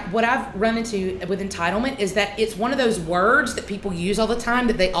thing, what I've run into with entitlement is that it's one of those words that people use all the time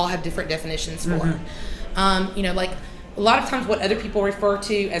that they all have different definitions for. Like a lot of times what other people refer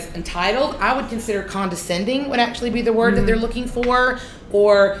to as entitled, I would consider condescending would actually be the word that they're looking for.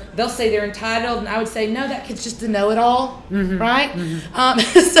 Or they'll say they're entitled, and I would say, no, that kid's just a know-it-all, right?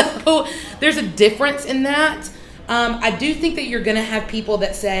 So there's a difference in that. I do think that you're going to have people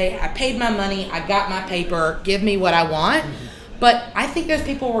that say, I paid my money, I got my paper, give me what I want. But I think those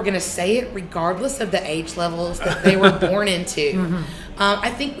people were going to say it regardless of the age levels that they were born into. I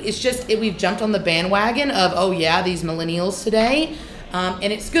think it's just we've jumped on the bandwagon of, oh, yeah, these millennials today.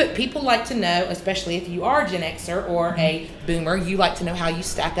 And it's good. People like to know, especially if you are a Gen Xer or a boomer, you like to know how you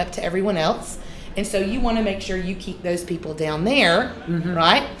stack up to everyone else. And so you want to make sure you keep those people down there,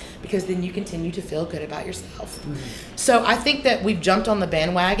 right? Because then you continue to feel good about yourself. So I think that we've jumped on the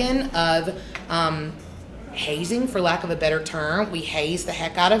bandwagon of hazing, for lack of a better term. We haze the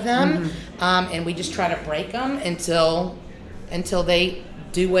heck out of them, and we just try to break them until they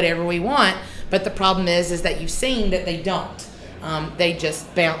do whatever we want. But the problem is that you've seen that they don't. They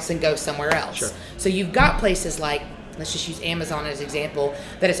just bounce and go somewhere else. Sure. So you've got places like, let's just use Amazon as an example,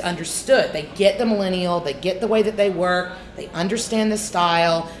 that is understood. They get the millennial, they get the way that they work, they understand the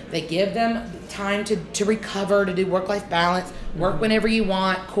style, they give them time to recover, to do work-life balance, work whenever you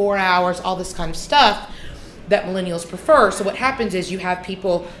want, core hours, all this kind of stuff. that millennials prefer. So what happens is you have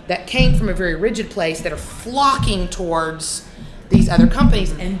people that came from a very rigid place that are flocking towards these other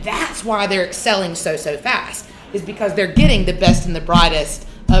companies, and that's why they're excelling so fast, is because they're getting the best and the brightest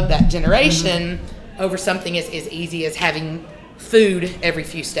of that generation over something as easy as having food every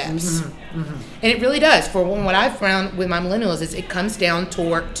few steps. And it really does. For what I've found with my millennials is it comes down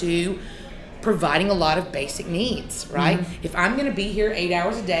to providing a lot of basic needs, right? If I'm going to be here 8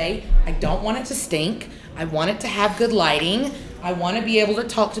 hours a day, I don't want it to stink. I want it to have good lighting. I want to be able to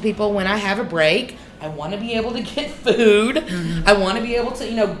talk to people when I have a break. I want to be able to get food. I want to be able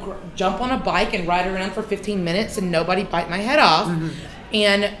to, jump on a bike and ride around for 15 minutes and nobody bite my head off.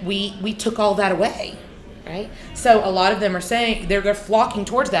 And we took all that away, right? So a lot of them are saying they're flocking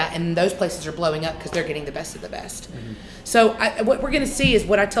towards that, and those places are blowing up because they're getting the best of the best. So what we're going to see is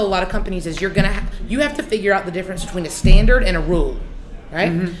what I tell a lot of companies is you have to figure out the difference between a standard and a rule,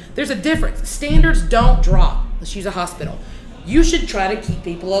 right? There's a difference. Standards don't drop. Let's use a hospital. You should try to keep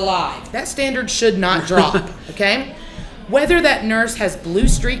people alive. That standard should not drop, okay? Whether that nurse has blue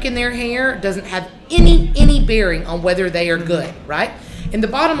streak in their hair doesn't have any bearing on whether they are good, right? And the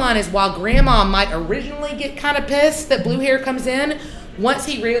bottom line is, while grandma might originally get kind of pissed that blue hair comes in, once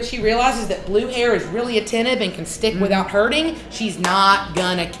she realizes that blue hair is really attentive and can stick without hurting, she's not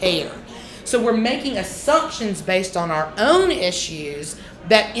gonna care. So we're making assumptions based on our own issues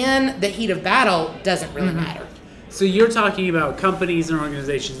that in the heat of battle doesn't really matter. So you're talking about companies and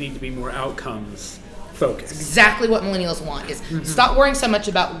organizations need to be more outcomes focused. Exactly what millennials want is stop worrying so much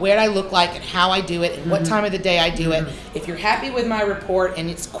about what I look like and how I do it and what time of the day I do it. If you're happy with my report and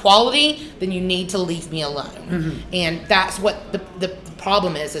it's quality, then you need to leave me alone. And that's what the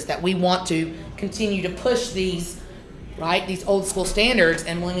problem is that we want to continue to push these old school standards,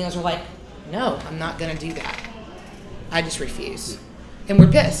 and millennials are like, no, I'm not going to do that. I just refuse. And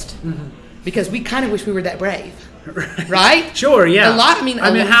we're pissed because we kind of wish we were that brave. Right? Sure, yeah. I mean,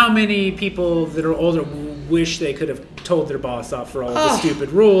 how many people that are older wish they could have told their boss off for all of the stupid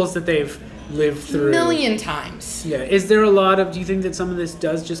rules that they've lived through? A million times. Yeah. Is there a lot of, do you think that some of this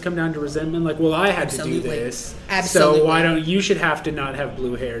does just come down to resentment? Like, well, I had to do this. Absolutely. So why don't you should have to not have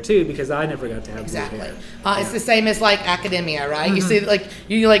blue hair too, because I never got to have blue hair. It's the same as like academia, right? You see,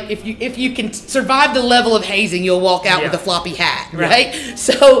 if you can survive the level of hazing, you'll walk out with a floppy hat, right?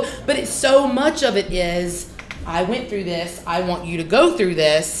 So, but it's so much of it is, I went through this, I want you to go through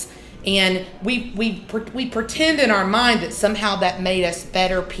this, and we pretend in our mind that somehow that made us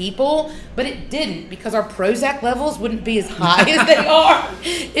better people, but it didn't, because our Prozac levels wouldn't be as high as they are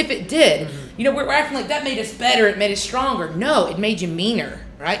if it did. We're acting like that made us better, it made us stronger. No, it made you meaner,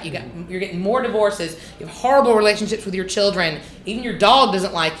 right? You're getting more divorces, you have horrible relationships with your children, even your dog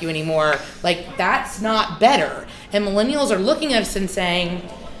doesn't like you anymore. Like, that's not better. And millennials are looking at us and saying,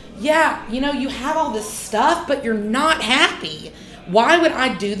 yeah, you have all this stuff, but you're not happy. Why would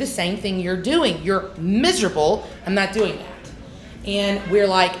I do the same thing you're doing? You're miserable. I'm not doing that. And we're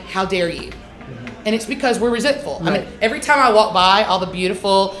like, how dare you? And it's because we're resentful. Right. I mean, every time I walk by all the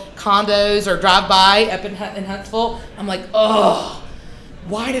beautiful condos or drive by up in Huntsville, I'm like, oh,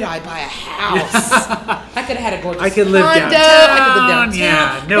 why did I buy a house? I could have had a gorgeous condo. I could live downtown.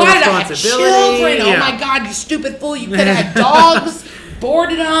 Yeah, no why responsibility. Did I have children? Oh my God, you stupid fool. You could have had dogs.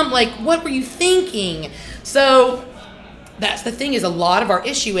 Boarded them. Like, what were you thinking? So that's the thing, is a lot of our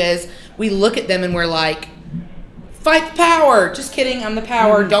issue is we look at them and we're like, fight the power. Just kidding, I'm the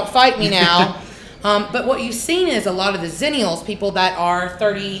power. Don't fight me now. But what you've seen is a lot of the Zennials, people that are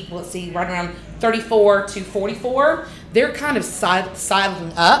right around 34 to 44, they're kind of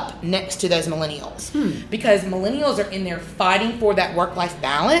sidling up next to those millennials. Because millennials are in there fighting for that work-life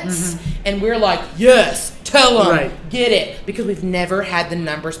balance, and we're like, yes, tell them, get it, because we've never had the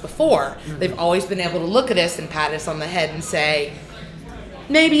numbers before. They've always been able to look at us and pat us on the head and say,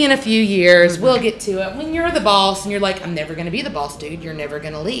 maybe in a few years we'll get to it. When you're the boss, and you're like, I'm never going to be the boss, dude. You're never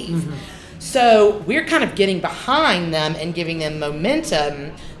going to leave. So we're kind of getting behind them and giving them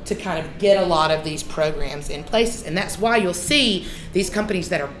momentum to kind of get a lot of these programs in places. And that's why you'll see these companies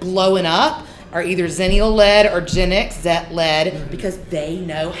that are blowing up are either Zennial-led or Gen X Z-led, because they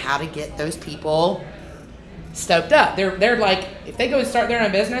know how to get those people stoked up. They're like, if they go and start their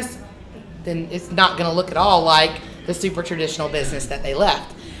own business, then it's not going to look at all like the super traditional business that they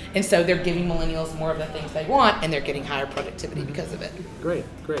left. And so they're giving millennials more of the things they want, and they're getting higher productivity because of it. Great.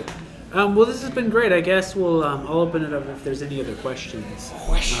 Well, this has been great. I guess I'll open it up if there's any other questions.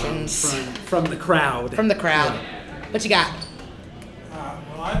 From the crowd. From the crowd. What you got?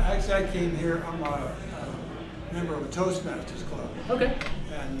 Well, I came here. I'm a member of a Toastmasters club. Okay.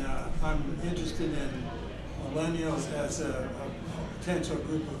 And I'm interested in millennials as a potential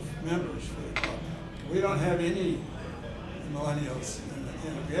group of members for the club. we don't have any millennials.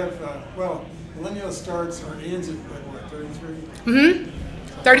 And we have, millennial starts or ends at what, 33? Mm-hmm.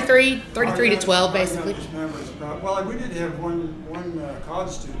 33 to 12, basically. Well, we did have one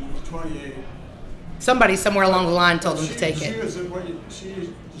college student who was 28. Somebody somewhere along the line told them to take it.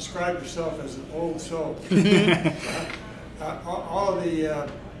 She described herself as an old soul. All of the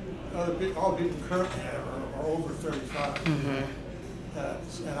all the people currently have are over 35.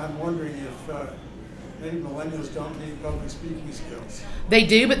 Mm-hmm. And I'm wondering if maybe millennials don't need public speaking skills. They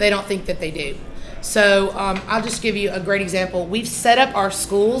do, but they don't think that they do. So I'll just give you a great example. We've set up our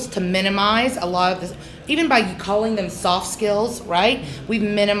schools to minimize a lot of this, even by calling them soft skills, right? We've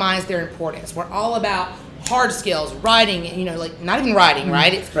minimized their importance. We're all about hard skills, writing, like not even writing,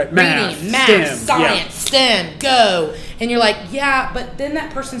 right? It's right. reading, math, STEM, science, STEM, go. And you're like, yeah, but then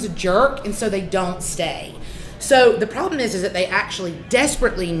that person's a jerk, and so they don't stay. So the problem is that they actually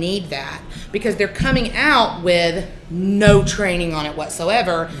desperately need that because they're coming out with no training on it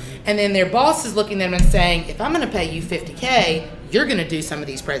whatsoever. And then their boss is looking at them and saying, if I'm going to pay you $50K, you're going to do some of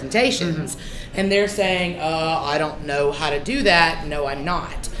these presentations. And they're saying, I don't know how to do that. No, I'm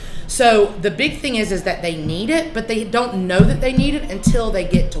not. So the big thing is that they need it, but they don't know that they need it until they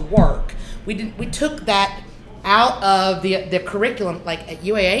get to work. We took that out of the curriculum, like at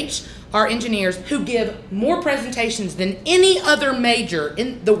UAH. Our engineers who give more presentations than any other major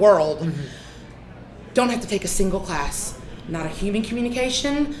in the world don't have to take a single class. Not a human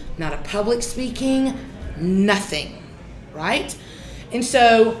communication, not a public speaking, nothing, right? And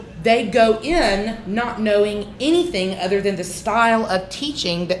so they go in not knowing anything other than the style of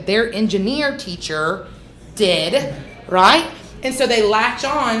teaching that their engineer teacher did, right? And so they latch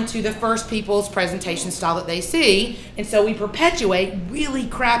on to the first people's presentation style that they see. And so we perpetuate really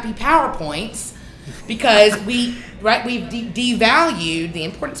crappy PowerPoints because we've devalued the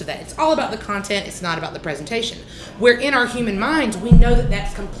importance of that. It's all about the content. It's not about the presentation. Where in our human minds, we know that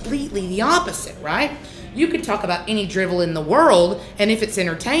that's completely the opposite, right? You could talk about any drivel in the world, and if it's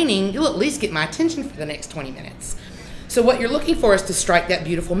entertaining, you'll at least get my attention for the next 20 minutes. So what you're looking for is to strike that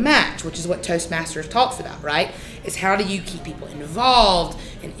beautiful match, which is what Toastmasters talks about, right? Is how do you keep people involved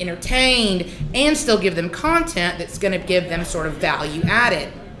and entertained and still give them content that's going to give them sort of value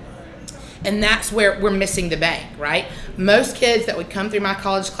added. And that's where we're missing the bank, right? Most kids that would come through my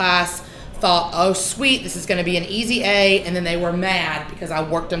college class thought, oh, sweet, this is going to be an easy A, and then they were mad because I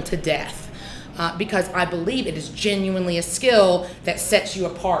worked them to death. Because I believe it is genuinely a skill that sets you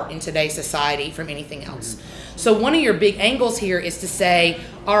apart in today's society from anything else. So one of your big angles here is to say,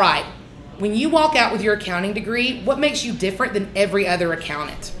 all right, when you walk out with your accounting degree, what makes you different than every other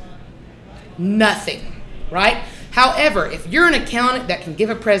accountant? Nothing, right? However, if you're an accountant that can give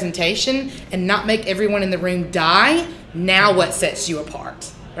a presentation and not make everyone in the room die, now what sets you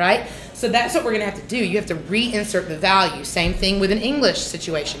apart, right? So that's what we're going to have to do. You have to reinsert the value. Same thing with an English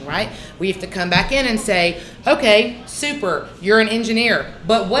situation, right? We have to come back in and say, okay, super, you're an engineer.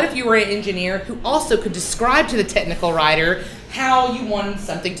 But what if you were an engineer who also could describe to the technical writer how you wanted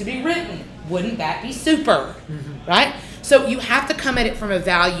something to be written? Wouldn't that be super, right? So you have to come at it from a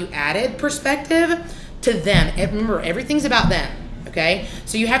value-added perspective to them. And remember, everything's about them. Okay,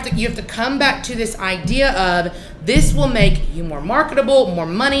 so you have to come back to this idea of this will make you more marketable, more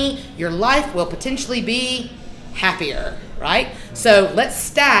money. Your life will potentially be happier, right? So let's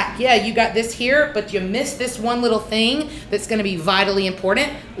stack. Yeah, you got this here, but you missed this one little thing that's going to be vitally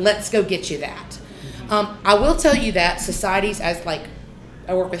important. Let's go get you that. I will tell you that societies, as like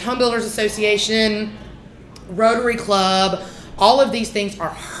I work with Home Builders Association, Rotary Club, all of these things are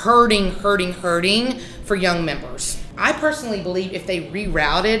hurting for young members. I personally believe if they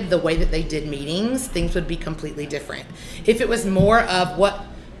rerouted the way that they did meetings, things would be completely different. If it was more of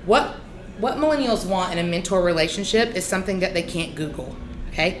what millennials want in a mentor relationship is something that they can't Google,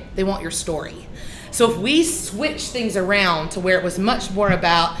 okay? They want your story. So if we switch things around to where it was much more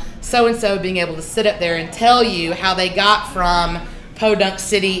about so-and-so being able to sit up there and tell you how they got from Podunk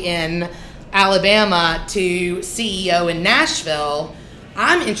City in Alabama to CEO in Nashville,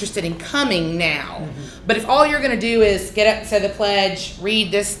 I'm interested in coming now. But if all you're going to do is get up, say the pledge,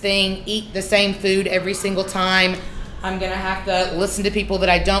 read this thing, eat the same food every single time, I'm going to have to listen to people that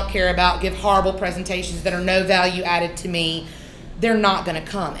I don't care about, give horrible presentations that are no value added to me, they're not going to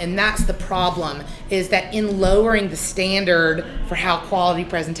come. And that's the problem, is that in lowering the standard for how quality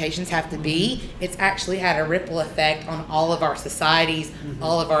presentations have to be, it's actually had a ripple effect on all of our societies,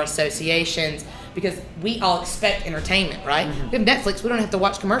 all of our associations, because we all expect entertainment, right? We have Netflix, we don't have to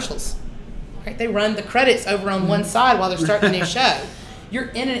watch commercials. Right? They run the credits over on one side while they're starting a new show. You're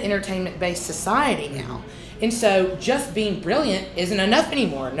in an entertainment-based society now. And so just being brilliant isn't enough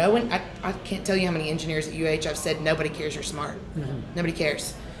anymore. No one, I can't tell you how many engineers at UH I've said, nobody cares you're smart. Nobody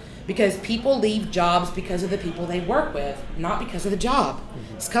cares. Because people leave jobs because of the people they work with, not because of the job.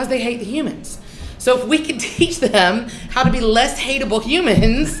 It's because they hate the humans. So if we can teach them how to be less hateable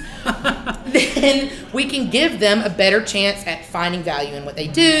humans, then we can give them a better chance at finding value in what they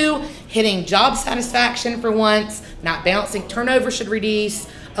do, hitting job satisfaction for once, not bouncing. Turnover should reduce.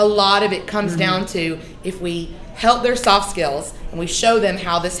 A lot of it comes down to if we help their soft skills and we show them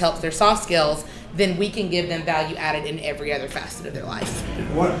how this helps their soft skills, then we can give them value added in every other facet of their life.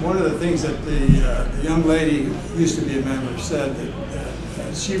 One of the things that the young lady who used to be a member said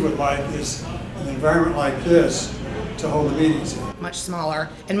that she would like is an environment like this to hold the meetings in. Much smaller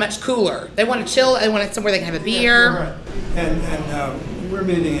and much cooler. They want to chill. They want it somewhere they can have a beer. Right. And we're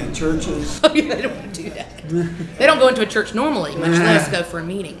meeting in churches. Oh, yeah, they don't want to do that. They don't go into a church normally, much less go for a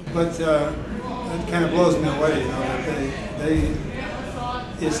meeting. But it kind of blows me away, you know, that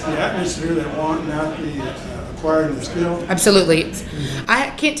it's the atmosphere they want, not the acquiring the skill. Absolutely. I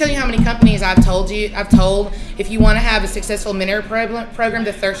can't tell you how many companies I've told if you want to have a successful mentor program,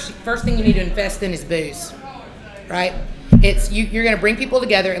 the first thing you need to invest in is booze, right? It's you're going to bring people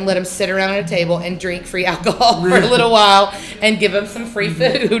together and let them sit around at a table and drink free alcohol for a little while and give them some free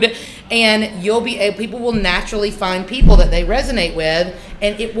food, and people will naturally find people that they resonate with,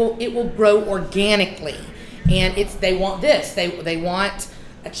 and it will grow organically. And they want this. They want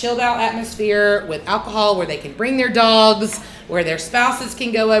a chilled out atmosphere with alcohol where they can bring their dogs, where their spouses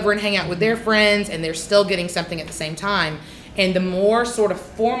can go over and hang out with their friends, and they're still getting something at the same time. And the more sort of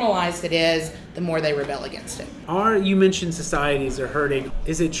formalized it is, the more they rebel against it. You mentioned societies are hurting.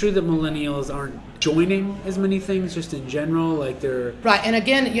 Is it true that millennials aren't joining as many things just in general? Like they're... Right, and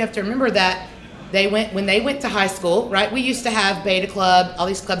again, you have to remember that when they went to high school, right, we used to have Beta Club, all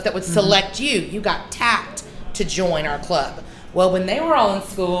these clubs that would select you. You got tapped to join our club. Well, when they were all in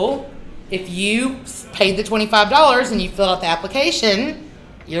school, if you paid the $25 and you filled out the application,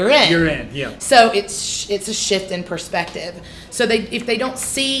 you're in. You're in, yeah. So it's a shift in perspective. So if they don't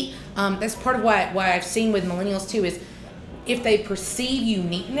see, that's part of why I've seen with millennials too, is if they perceive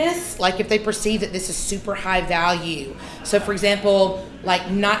uniqueness, like if they perceive that this is super high value. So for example, like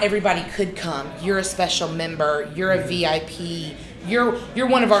not everybody could come. You're a special member. You're a VIP. You're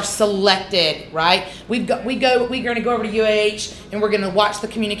one of our selected, right? We're going to go over to UH and we're going to watch the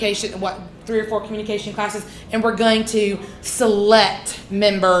 3 or 4 communication classes, and we're going to select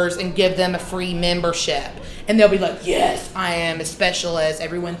members and give them a free membership. And they'll be like, yes, I am as special as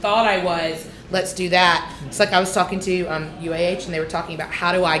everyone thought I was. Let's do that. It's like I was talking to UAH, and they were talking about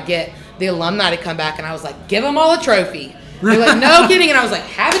how do I get the alumni to come back, and I was like, give them all a trophy. They're like, no kidding. And I was like,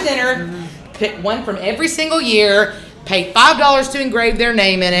 have a dinner, pick one from every single year, pay $5 to engrave their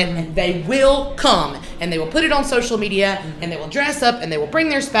name in it, and they will come. And they will put it on social media, and they will dress up, and they will bring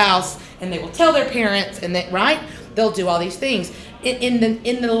their spouse, and they will tell their parents, and they'll do all these things.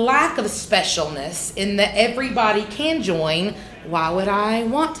 In the lack of specialness, in that everybody can join, why would I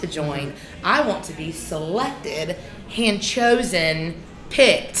want to join? I want to be selected, hand chosen,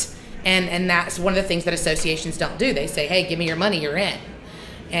 picked, and that's one of the things that associations don't do. They say, hey, give me your money, you're in.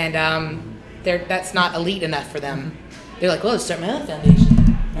 And that's not elite enough for them. They're like, well, let's start my own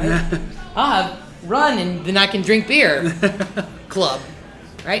foundation. Right? I'll have run and then I can drink beer club,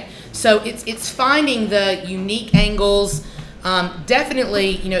 right? So it's finding the unique angles.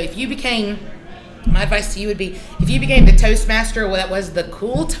 Definitely, if you became, my advice to you would be, if you became the Toastmaster, well, that was the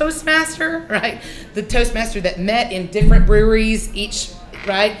cool Toastmaster, right? The Toastmaster that met in different breweries each,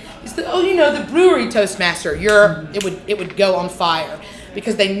 right? It's the brewery Toastmaster. It would go on fire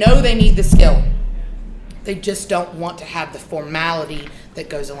because they know they need the skill. They just don't want to have the formality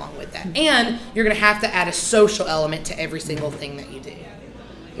that goes along with that. And you're going to have to add a social element to every single thing that you do.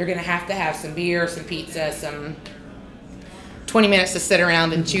 You're going to have some beer, some pizza, some 20 minutes to sit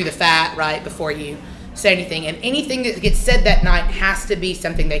around and chew the fat, right, before you say anything. And anything that gets said that night has to be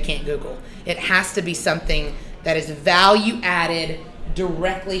something they can't Google. It has to be something that is value added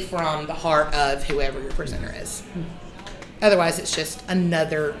directly from the heart of whoever your presenter is. Otherwise, it's just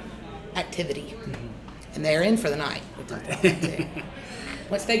another activity. And they're in for the night.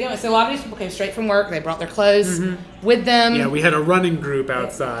 Once they go, so a lot of these people came straight from work. They brought their clothes with them. Yeah, we had a running group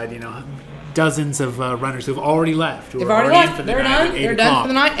outside. Dozens of runners who've already left. They've already left. They're done. They're done for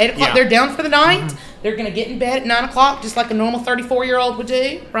the night. 8 o'clock. Yeah. They're down for the night. They're going to get in bed at 9 o'clock, just like a normal 34-year-old would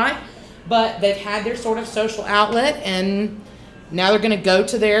do, right? But they've had their sort of social outlet, and now they're going to go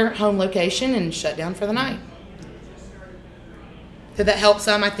to their home location and shut down for the night. Did that help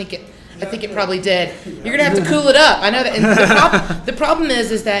some? I think I think it probably did. You're gonna have to cool it up. I know that. And the problem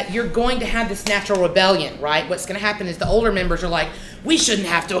is that you're going to have this natural rebellion, right? What's gonna happen is the older members are like, we shouldn't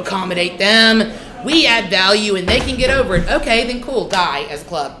have to accommodate them. We add value and they can get over it. Okay, then cool, die as a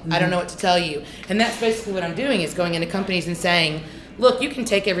club. I don't know what to tell you. And that's basically what I'm doing, is going into companies and saying, look, you can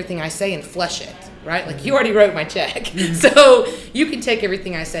take everything I say and flesh it, right? Like, you already wrote my check. So you can take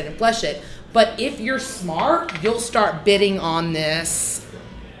everything I said and flesh it. But if you're smart, you'll start bidding on this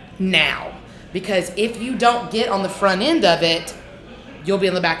now. Because if you don't get on the front end of it, you'll be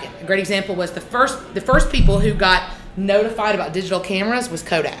on the back end. A great example was the first people who got notified about digital cameras was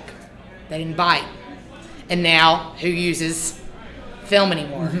Kodak. They didn't bite. And now, who uses film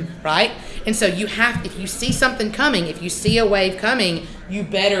anymore, right? And so you have, if you see something coming, if you see a wave coming, you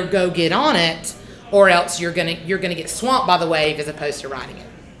better go get on it, or else you're gonna get swamped by the wave as opposed to riding it.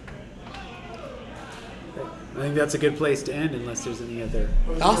 I think that's a good place to end, unless there's any other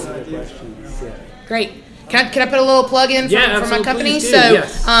Awesome. questions. Yeah. Great. Can I put a little plug in for my absolutely, company? please do, So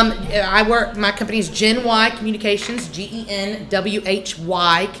yes. my company is Gen Y Communications,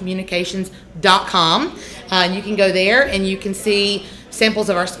 GENWHY Communications.com. And you can go there and you can see samples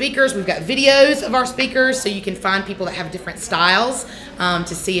of our speakers. We've got videos of our speakers, so you can find people that have different styles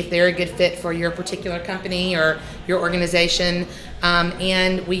to see if they're a good fit for your particular company or your organization.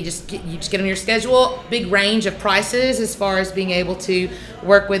 And you just get on your schedule. Big range of prices as far as being able to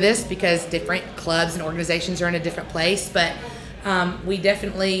work with us, because different clubs and organizations are in a different place. But we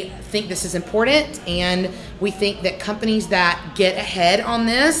definitely think this is important, and we think that companies that get ahead on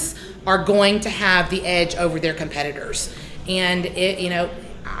this are going to have the edge over their competitors. And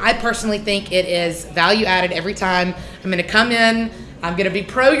I personally think it is value added every time. I'm going to come in. I'm going to be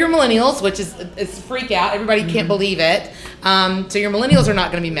pro your millennials, which is it's a freak out. Everybody can't believe it. So your millennials are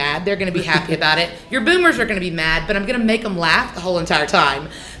not going to be mad. They're going to be happy about it. Your boomers are going to be mad, but I'm going to make them laugh the whole entire time.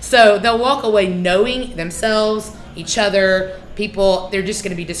 So they'll walk away knowing themselves, each other, people. They're just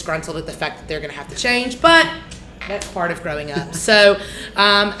going to be disgruntled at the fact that they're going to have to change, but that's part of growing up. So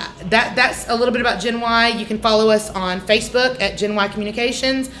that's a little bit about Gen Y. You can follow us on Facebook at Gen Y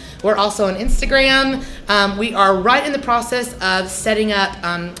Communications. We're also on Instagram. We are right in the process of setting up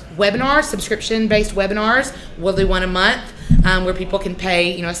webinars, subscription-based webinars. We'll do one a month where people can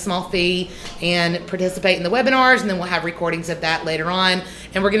pay a small fee and participate in the webinars, and then we'll have recordings of that later on.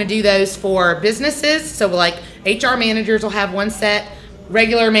 And we're going to do those for businesses. So like HR managers will have one set,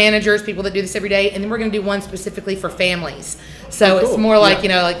 regular managers, people that do this every day, and then we're going to do one specifically for families. So cool. It's more like,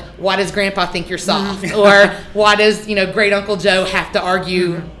 like, why does Grandpa think you're soft? Or why does, Great Uncle Joe have to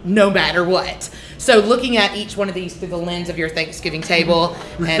argue no matter what? So looking at each one of these through the lens of your Thanksgiving table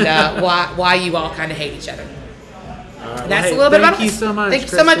and why you all kind of hate each other. That's a little bit about us. Thank you so much. Thank you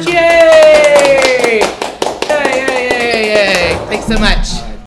so much. Kristen. Yay! Yay, yay, yay, yay. Thanks so much.